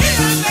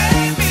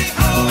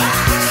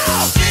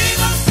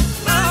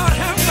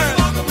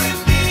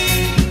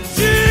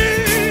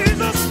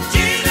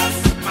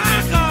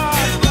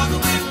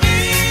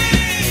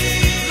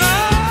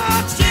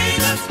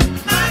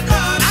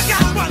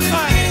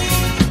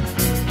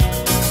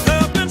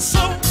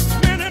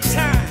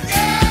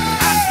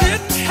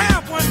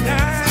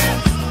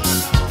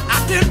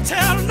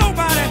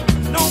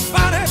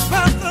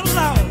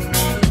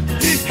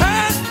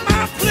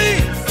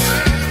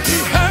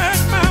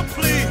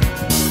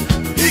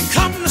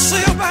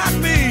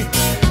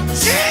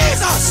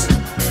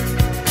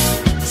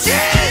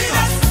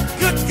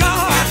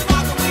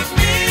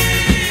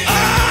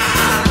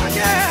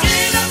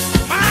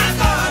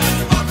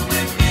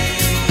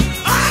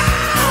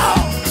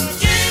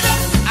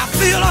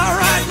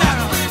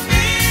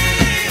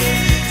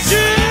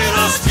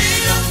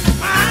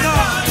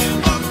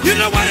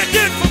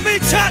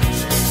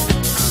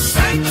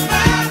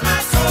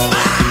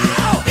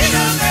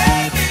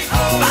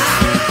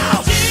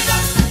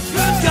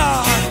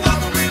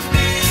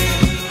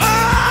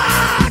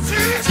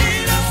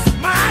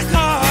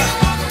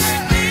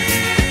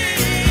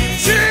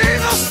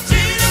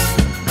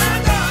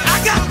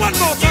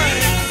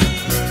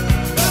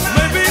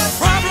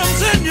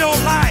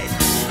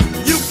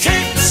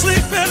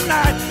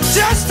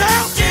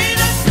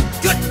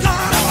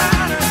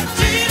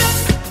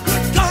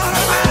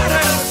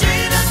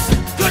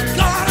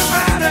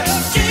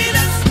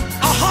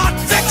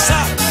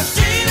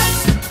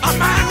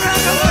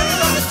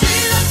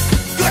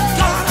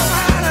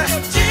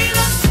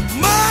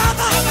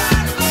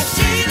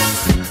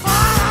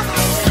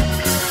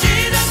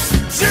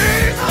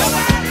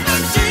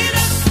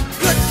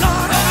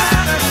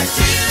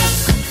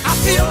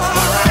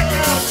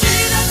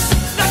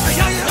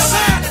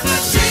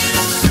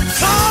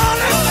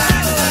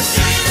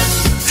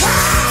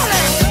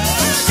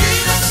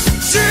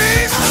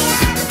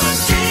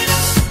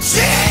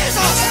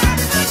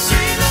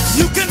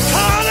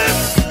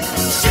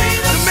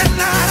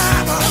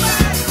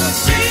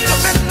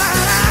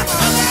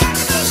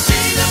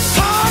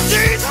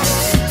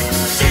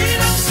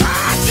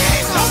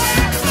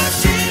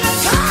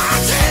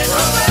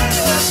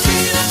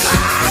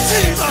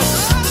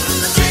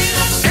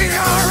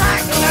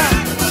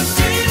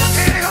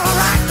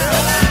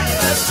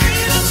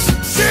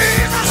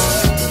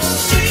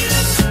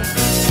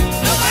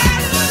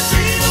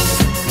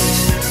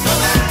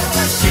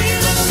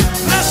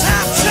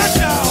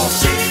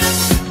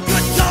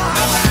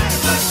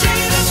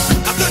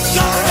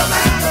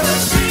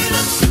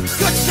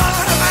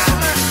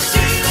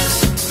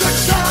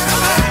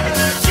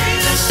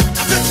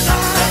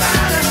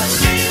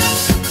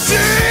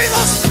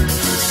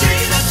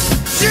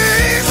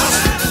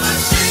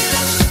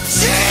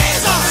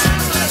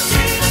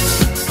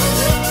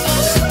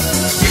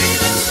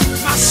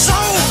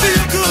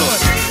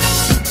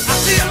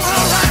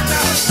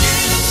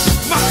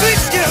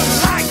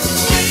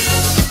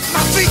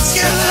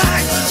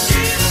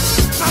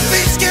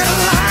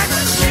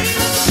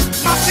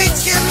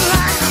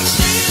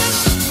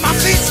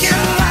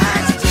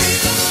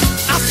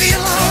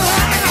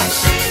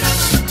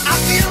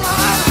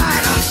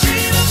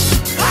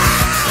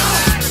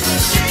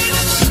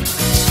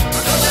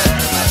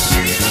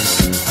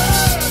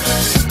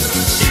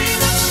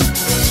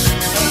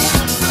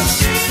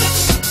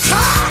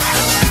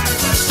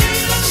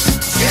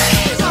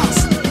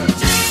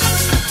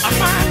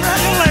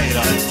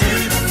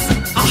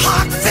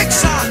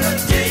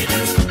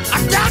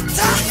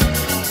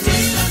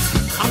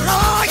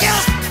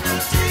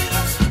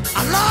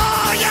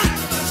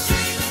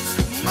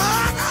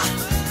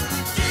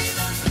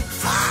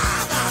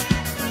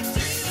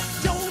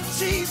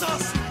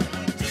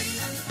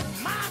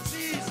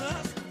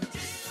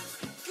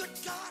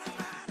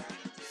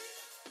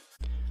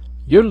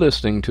 You're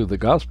listening to the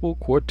Gospel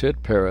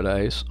Quartet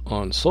Paradise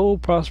on Soul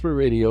Prosper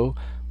Radio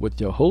with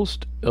your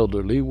host,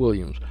 Elder Lee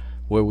Williams,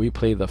 where we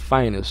play the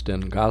finest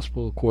in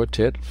gospel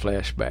quartet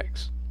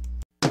flashbacks.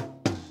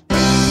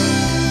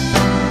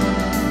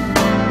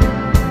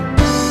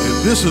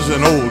 This is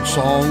an old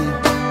song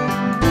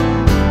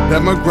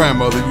that my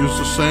grandmother used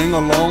to sing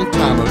a long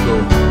time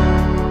ago.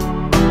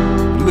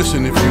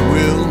 Listen if you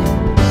will.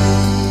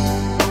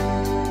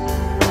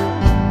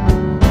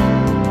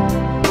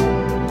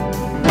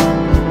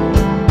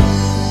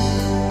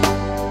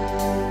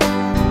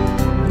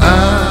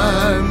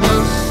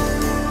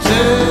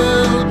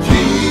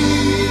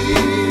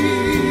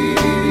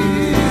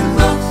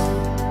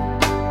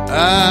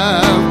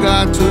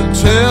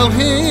 Tell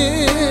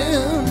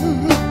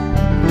him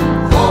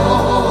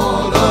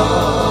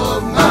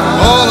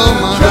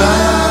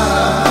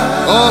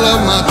all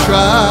of my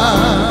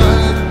trials.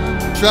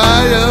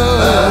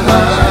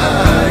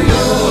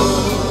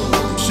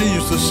 She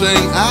used to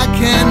sing, I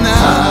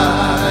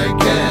cannot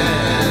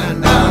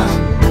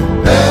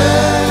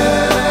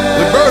bear.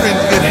 The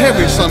burdens get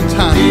heavy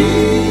sometimes.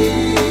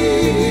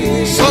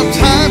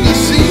 Sometimes it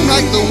seems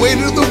like the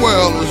weight of the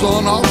world is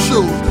on our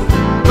shoulders.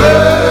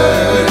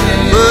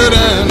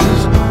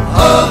 Burdens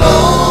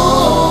alone.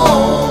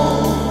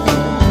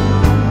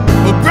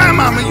 But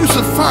grandmama used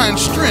to find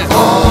strength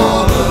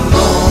all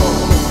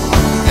alone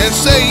and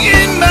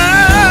say, in my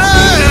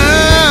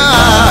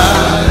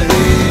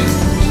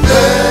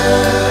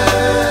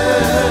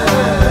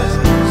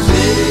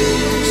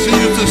she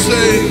used to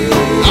say,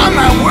 I'm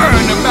not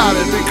worrying about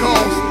it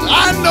because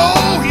I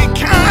know he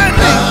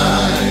kindly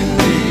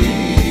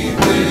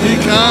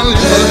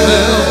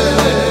will.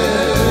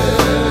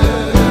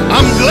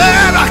 I'm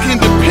glad I can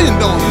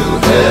depend on you.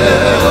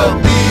 Help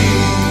me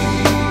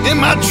in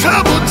my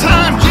troubled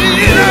time,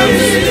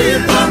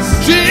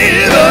 Jesus.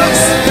 Jesus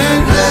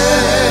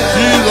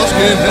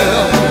can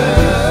help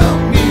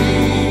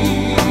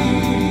me.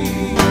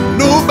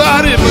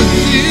 Nobody but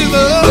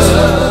Jesus.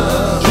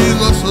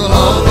 Jesus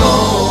alone.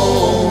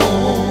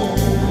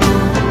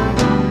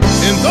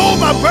 And though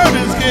my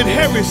burdens get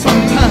heavy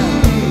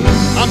sometimes,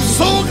 I'm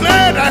so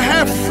glad I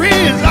have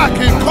friends I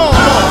can call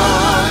on.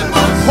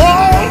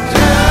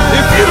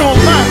 If you don't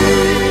mind,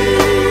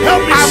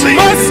 help me sing. I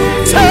must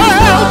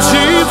tell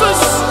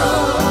Jesus.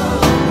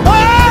 Oh,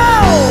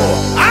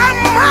 I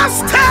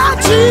must tell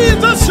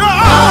Jesus. Oh,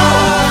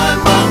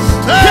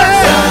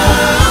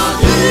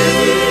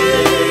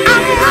 I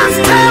must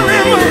tell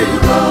him.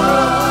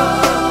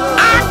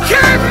 I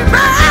can't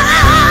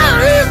bear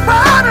these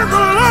burdens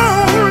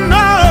alone.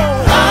 No,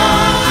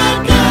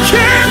 I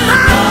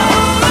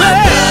cannot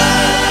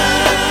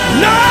bear.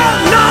 No.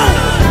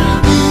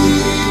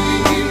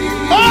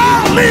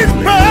 These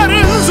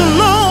burdens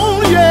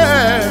alone,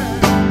 yeah.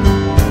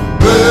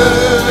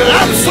 And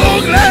I'm so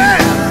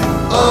glad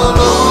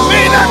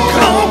may not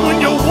come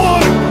when you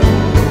want it,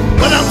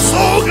 but I'm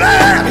so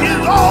glad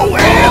he's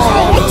always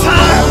on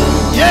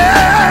time.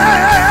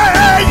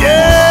 Yeah.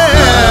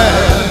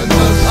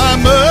 I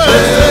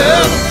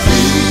must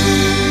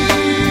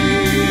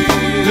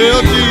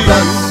tell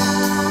Jesus.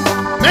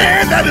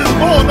 Man that is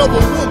born of a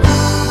woman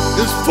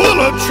is full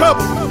of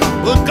trouble,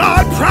 but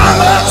God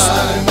promised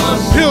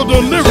he'll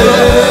deliver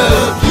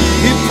us.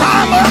 He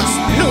promised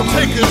he'll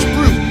take us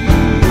through.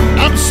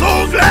 I'm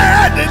so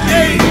glad that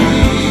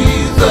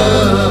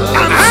I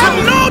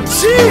know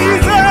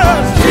Jesus.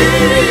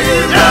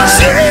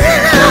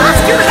 Jesus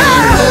can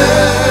help.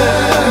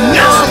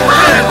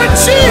 Nobody but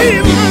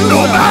Jesus.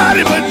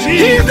 Nobody but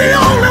Jesus. He's the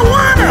only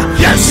one.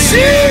 Yes,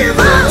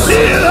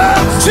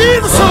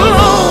 Jesus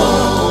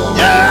alone.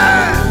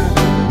 Yeah.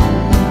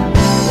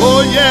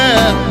 Oh yeah.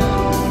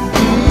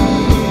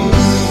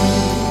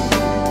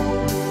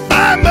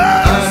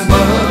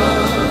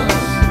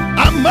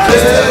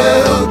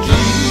 Tell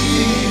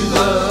Jesus.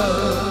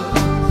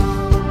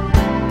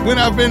 When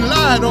I've been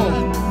lied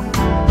on,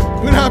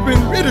 when I've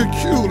been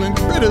ridiculed and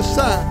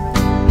criticized,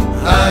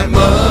 I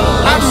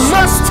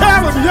must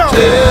tell him, yo.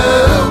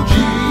 Tell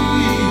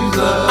Jesus.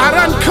 I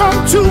done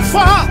come too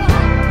far.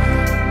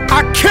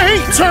 I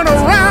can't turn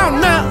around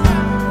now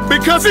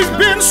because he's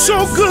been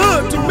so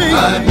good to me.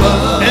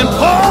 And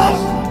Paul,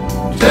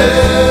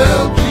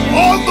 tell Jesus.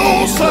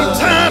 Although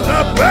sometimes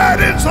our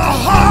burdens are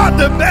hard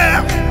to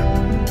bear,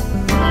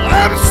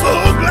 I'm so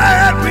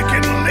glad we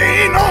can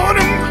lean on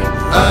him.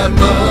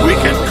 We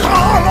can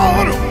call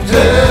on him.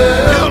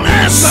 He'll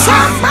answer.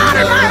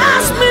 Somebody might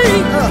ask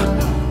me,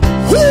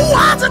 who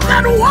was it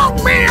that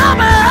woke me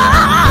up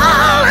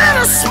early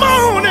this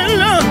morning?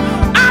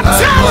 I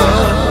tell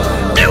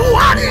him, it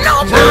wasn't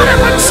nobody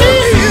but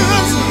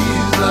Jesus.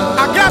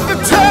 I got to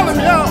tell him,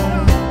 y'all.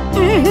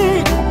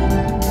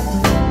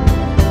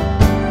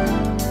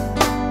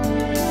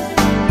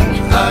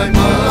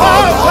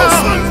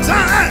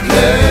 Sometimes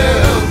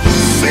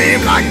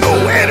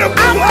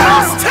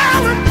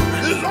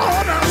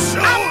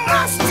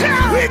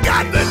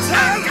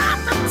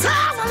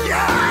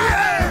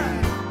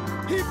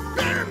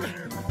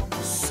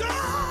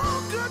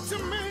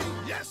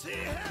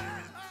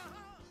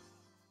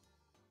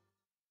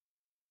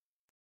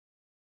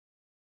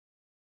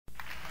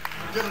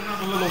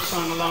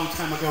song a long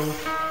time ago.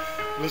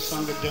 A little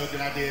song that Doug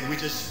and I did. We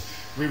just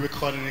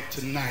re-recorded it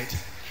tonight.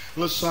 A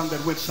little song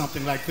that went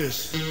something like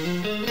this.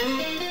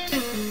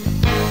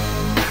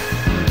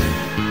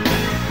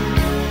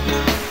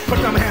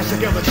 Put them hands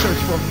together, church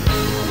folk.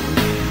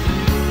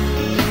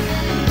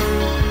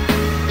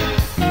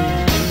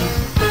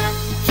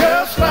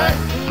 Just like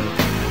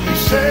he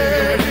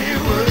said he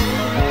would.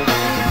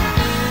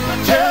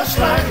 Just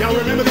like, y'all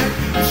remember that?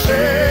 He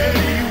said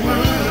he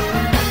would.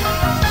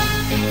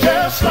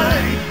 Just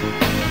like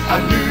I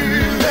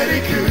knew that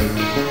he could.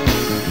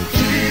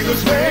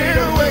 Jesus made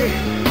a way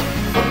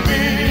for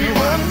me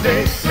one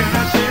day. Can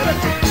I say it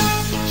again?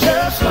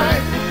 Just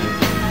like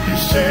he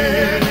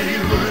said he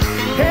would.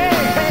 Hey,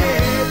 hey,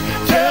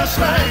 just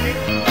like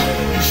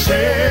he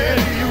said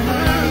he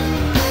would.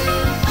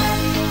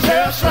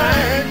 Just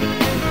like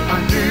I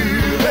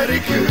knew that he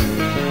could.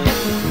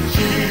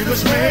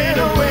 Jesus made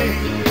a way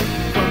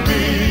for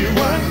me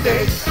one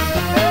day.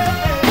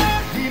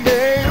 He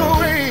made a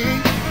way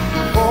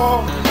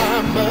for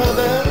my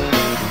mother.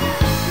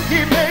 He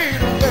made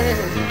a way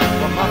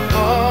for my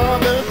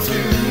father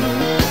too.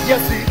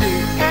 Yes, he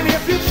did. And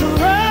if you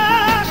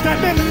trust and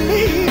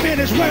believe in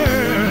his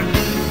word,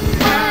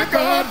 my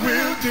God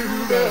will do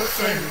the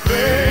same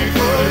thing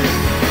for you.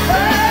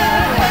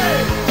 Hey, hey,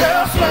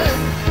 just like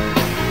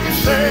he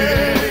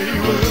said he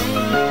would.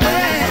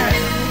 Hey,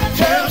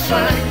 just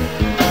like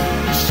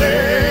he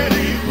said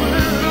he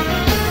would.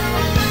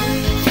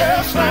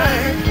 Just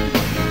like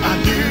I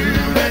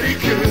knew that he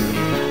could.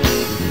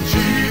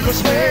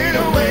 Jesus made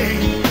a way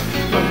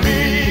for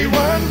me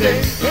one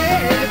day.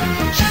 Hey,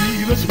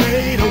 Jesus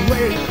made a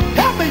way.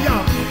 Help me,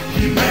 y'all.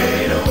 He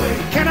made a way.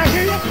 Can I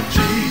hear you?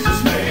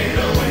 Jesus made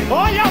a way.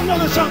 Oh, y'all know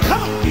the song.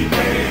 Come on. He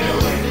made a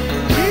way.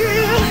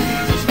 Yeah.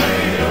 Jesus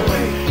made a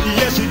way.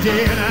 Yes, he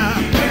did.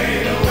 He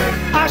made a way.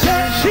 I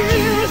said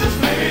Jesus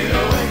made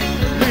a way.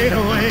 Made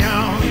a way,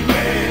 y'all. He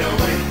made a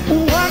way.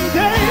 One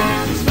day.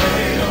 Jesus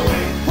made a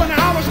way. When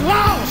I was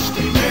lost.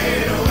 He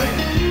made a way.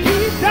 He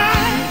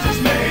died. Jesus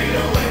made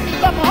a way.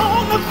 Up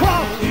on the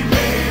cross. He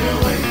made a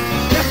way.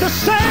 Just the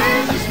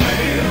same. Jesus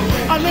made a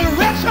way. A little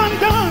wretch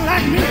undone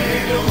like me.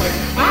 Made a way.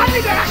 I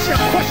need to ask you a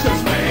question.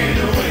 Jesus made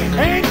a way.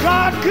 Ain't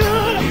God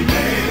good? He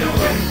made a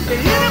way.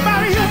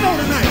 Anybody here know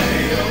tonight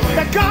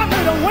that God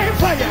made a way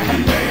for you?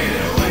 He made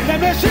a way. Let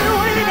me see you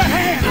wave your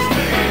hand. Jesus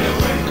made a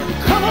way.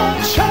 Come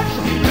on, church.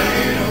 He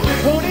made a way.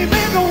 Won't he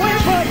make a way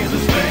for you?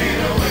 Jesus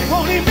made a way.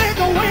 Won't he make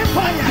a way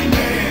for you? He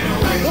made a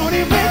way. Won't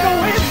he make a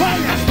way for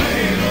you? Jesus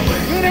made a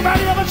way.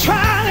 Anybody ever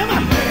tried him?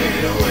 He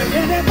made a way.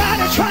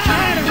 Anybody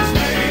tried him? Jesus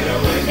made a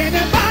way.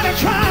 Anybody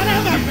tried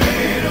him? He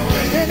made a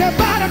way.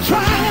 Anybody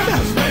tried him?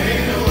 Jesus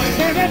made a way.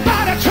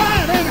 Anybody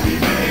tried him? He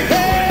made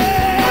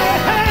a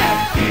way.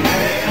 He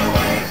made a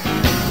way.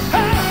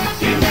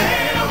 He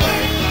made a way.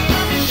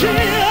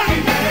 Yeah. He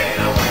made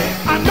a way.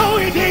 I know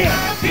he did.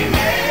 He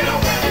made a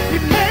way. He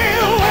made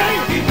a way.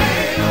 He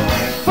made a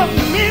way. For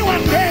me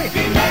one day.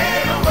 He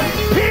made a way.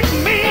 Pick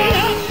me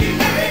up. He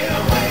made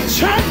a way.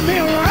 Turn me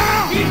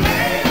around. He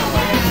made a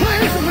way.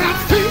 Place my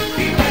feet.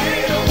 He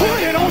made a way. Put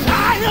it on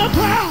higher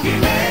ground. He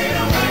made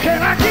a way.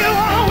 Can I get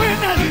one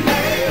witness? He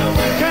made a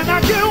way. Can I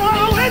get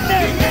one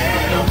witness? He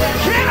made a way.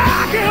 Can I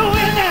get a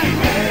witness? He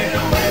made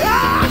a way.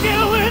 I'll get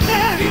a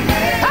witness. He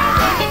made a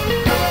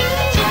way.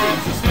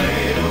 Jesus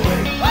made a way.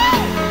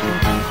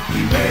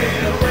 He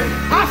made a way.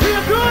 I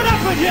feel good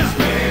up in here. He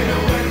made a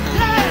way.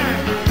 Yeah.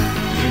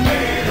 He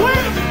made a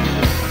way.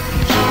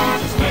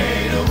 Jesus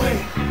made a way.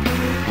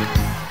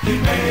 He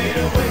made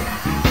a way.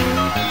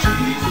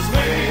 Jesus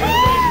made a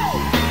way.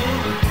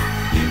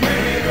 He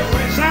made a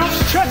way. Sounds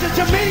churchy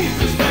to me.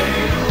 Jesus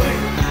made a way.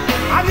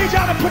 I need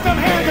y'all to put them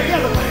hands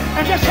together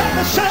and just help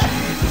me say.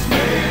 Jesus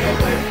made a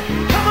way.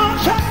 Come on,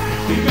 church.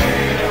 He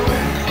made a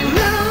way. A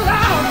little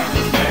louder.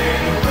 Jesus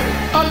made a way.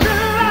 A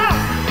little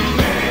louder. He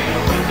made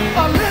a way.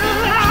 A little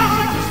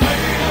louder. Jesus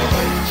made a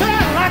way. Say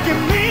it like you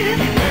mean it.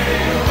 He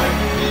made a way.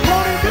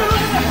 Won't he do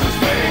it? Jesus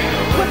made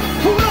a way. Put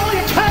food on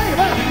your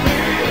table. He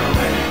made a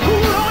way.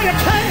 Food on your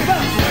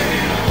table. He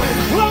made a way.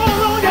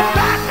 Clothes on your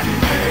back. He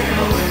made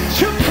a way.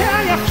 Took care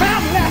of your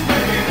family. He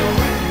made a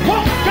way.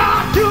 Won't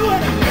God do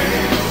it? He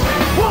made a way.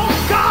 Won't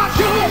God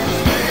do it? He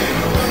made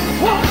a way.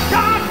 Won't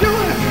God do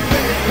it?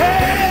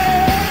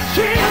 Hey,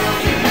 Jesus.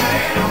 He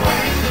made a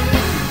way.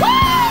 Woo!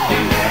 He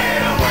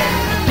made a way.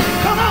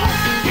 Come on.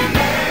 He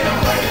made a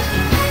way.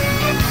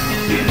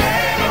 He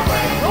made a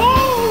way.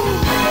 Oh,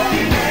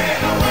 he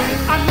made a way.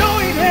 I know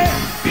he did.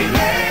 He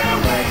made a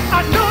way.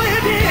 I know he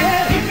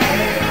did. He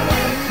made a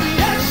way.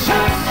 Yes,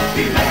 sir.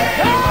 He made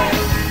a way.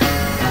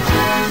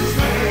 Jesus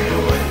made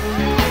a way.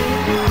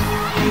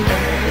 He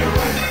made a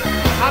way.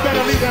 I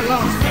better leave that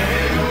alone.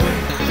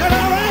 Is that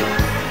all right?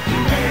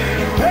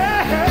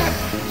 Hey, hey.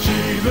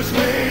 Jesus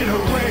made a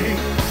way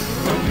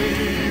for me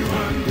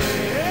one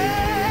day.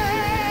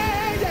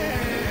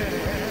 Yeah.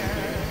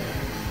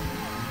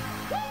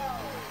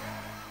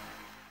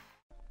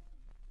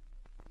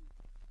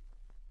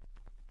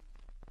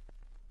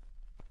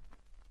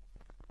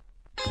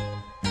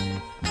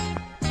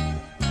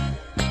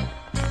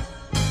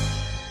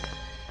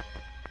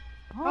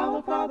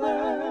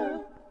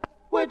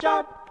 which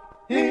art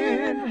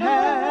in heaven,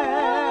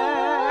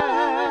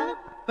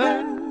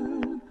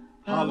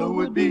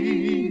 hallowed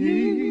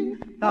be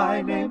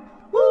thy name.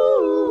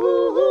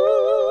 Ooh,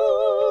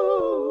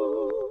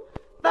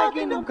 thy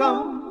kingdom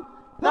come,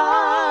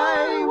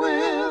 thy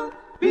will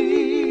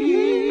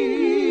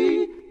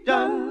be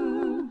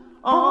done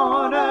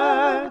on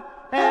earth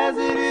as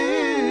it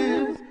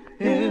is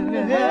in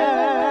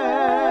heaven.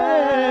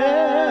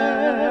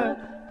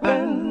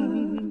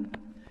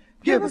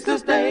 Give us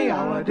this day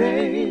our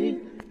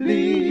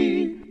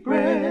daily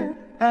bread,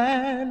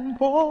 and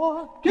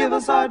forgive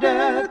us our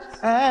debts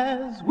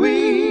as we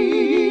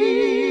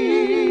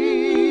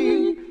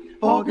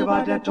forgive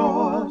our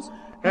debtors,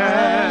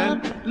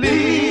 and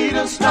lead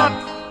us not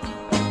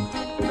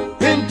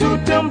into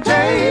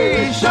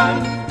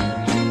temptation,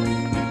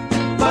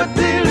 but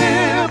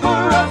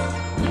deliver us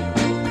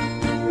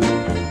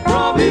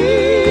from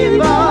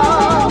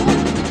evil.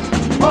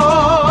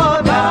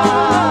 For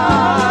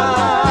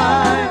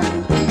thine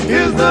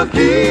is the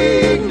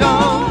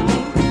kingdom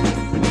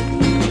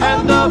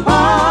and the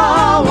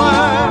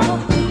power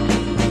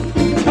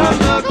and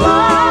the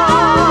glory.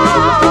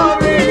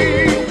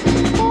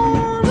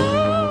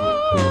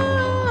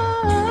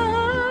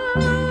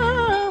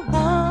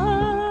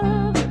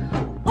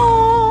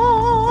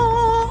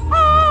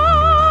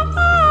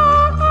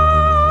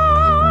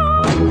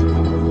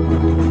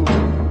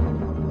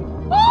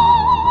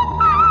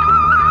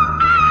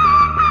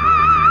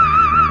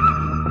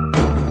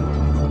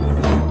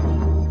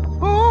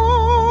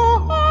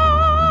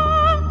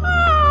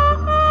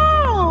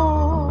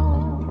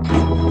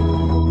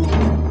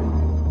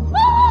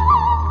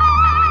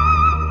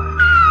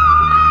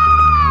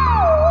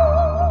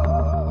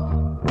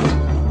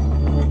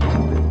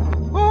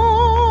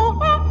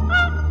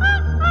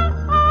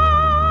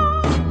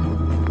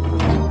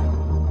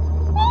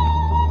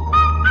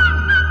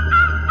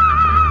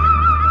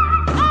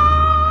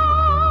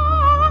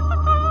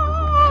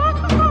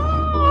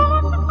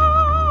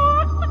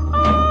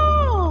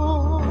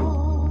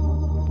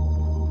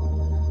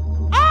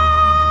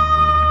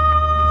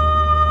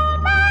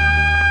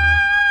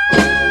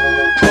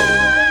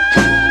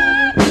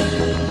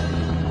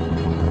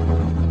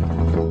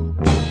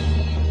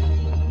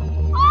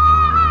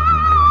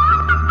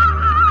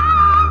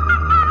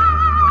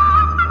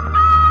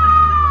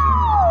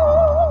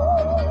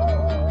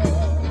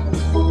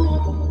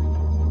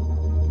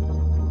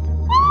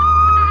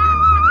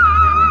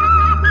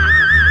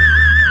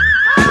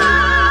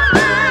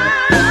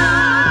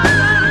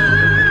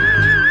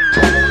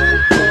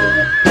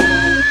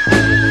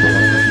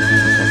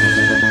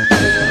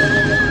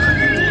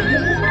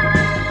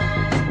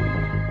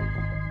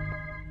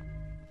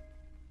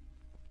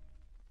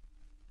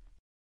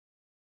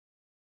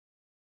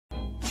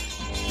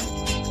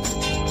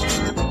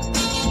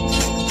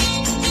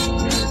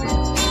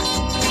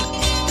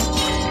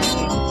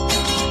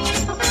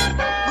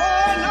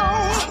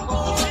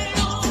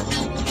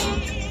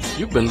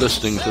 You've been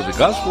listening to the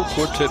Gospel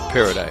Quartet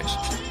Paradise.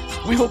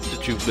 We hope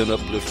that you've been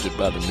uplifted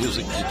by the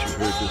music that you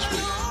heard this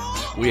week.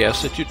 We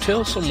ask that you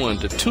tell someone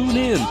to tune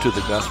in to the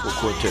Gospel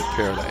Quartet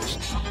Paradise.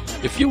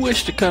 If you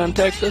wish to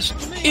contact us,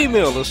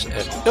 email us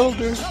at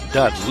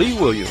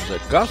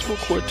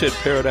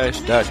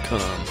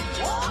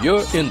elder.leewilliams@gospelquartetparadise.com.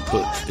 Your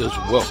input is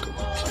welcome.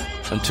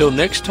 Until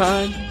next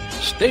time,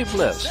 stay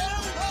blessed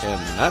and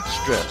not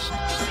stressed.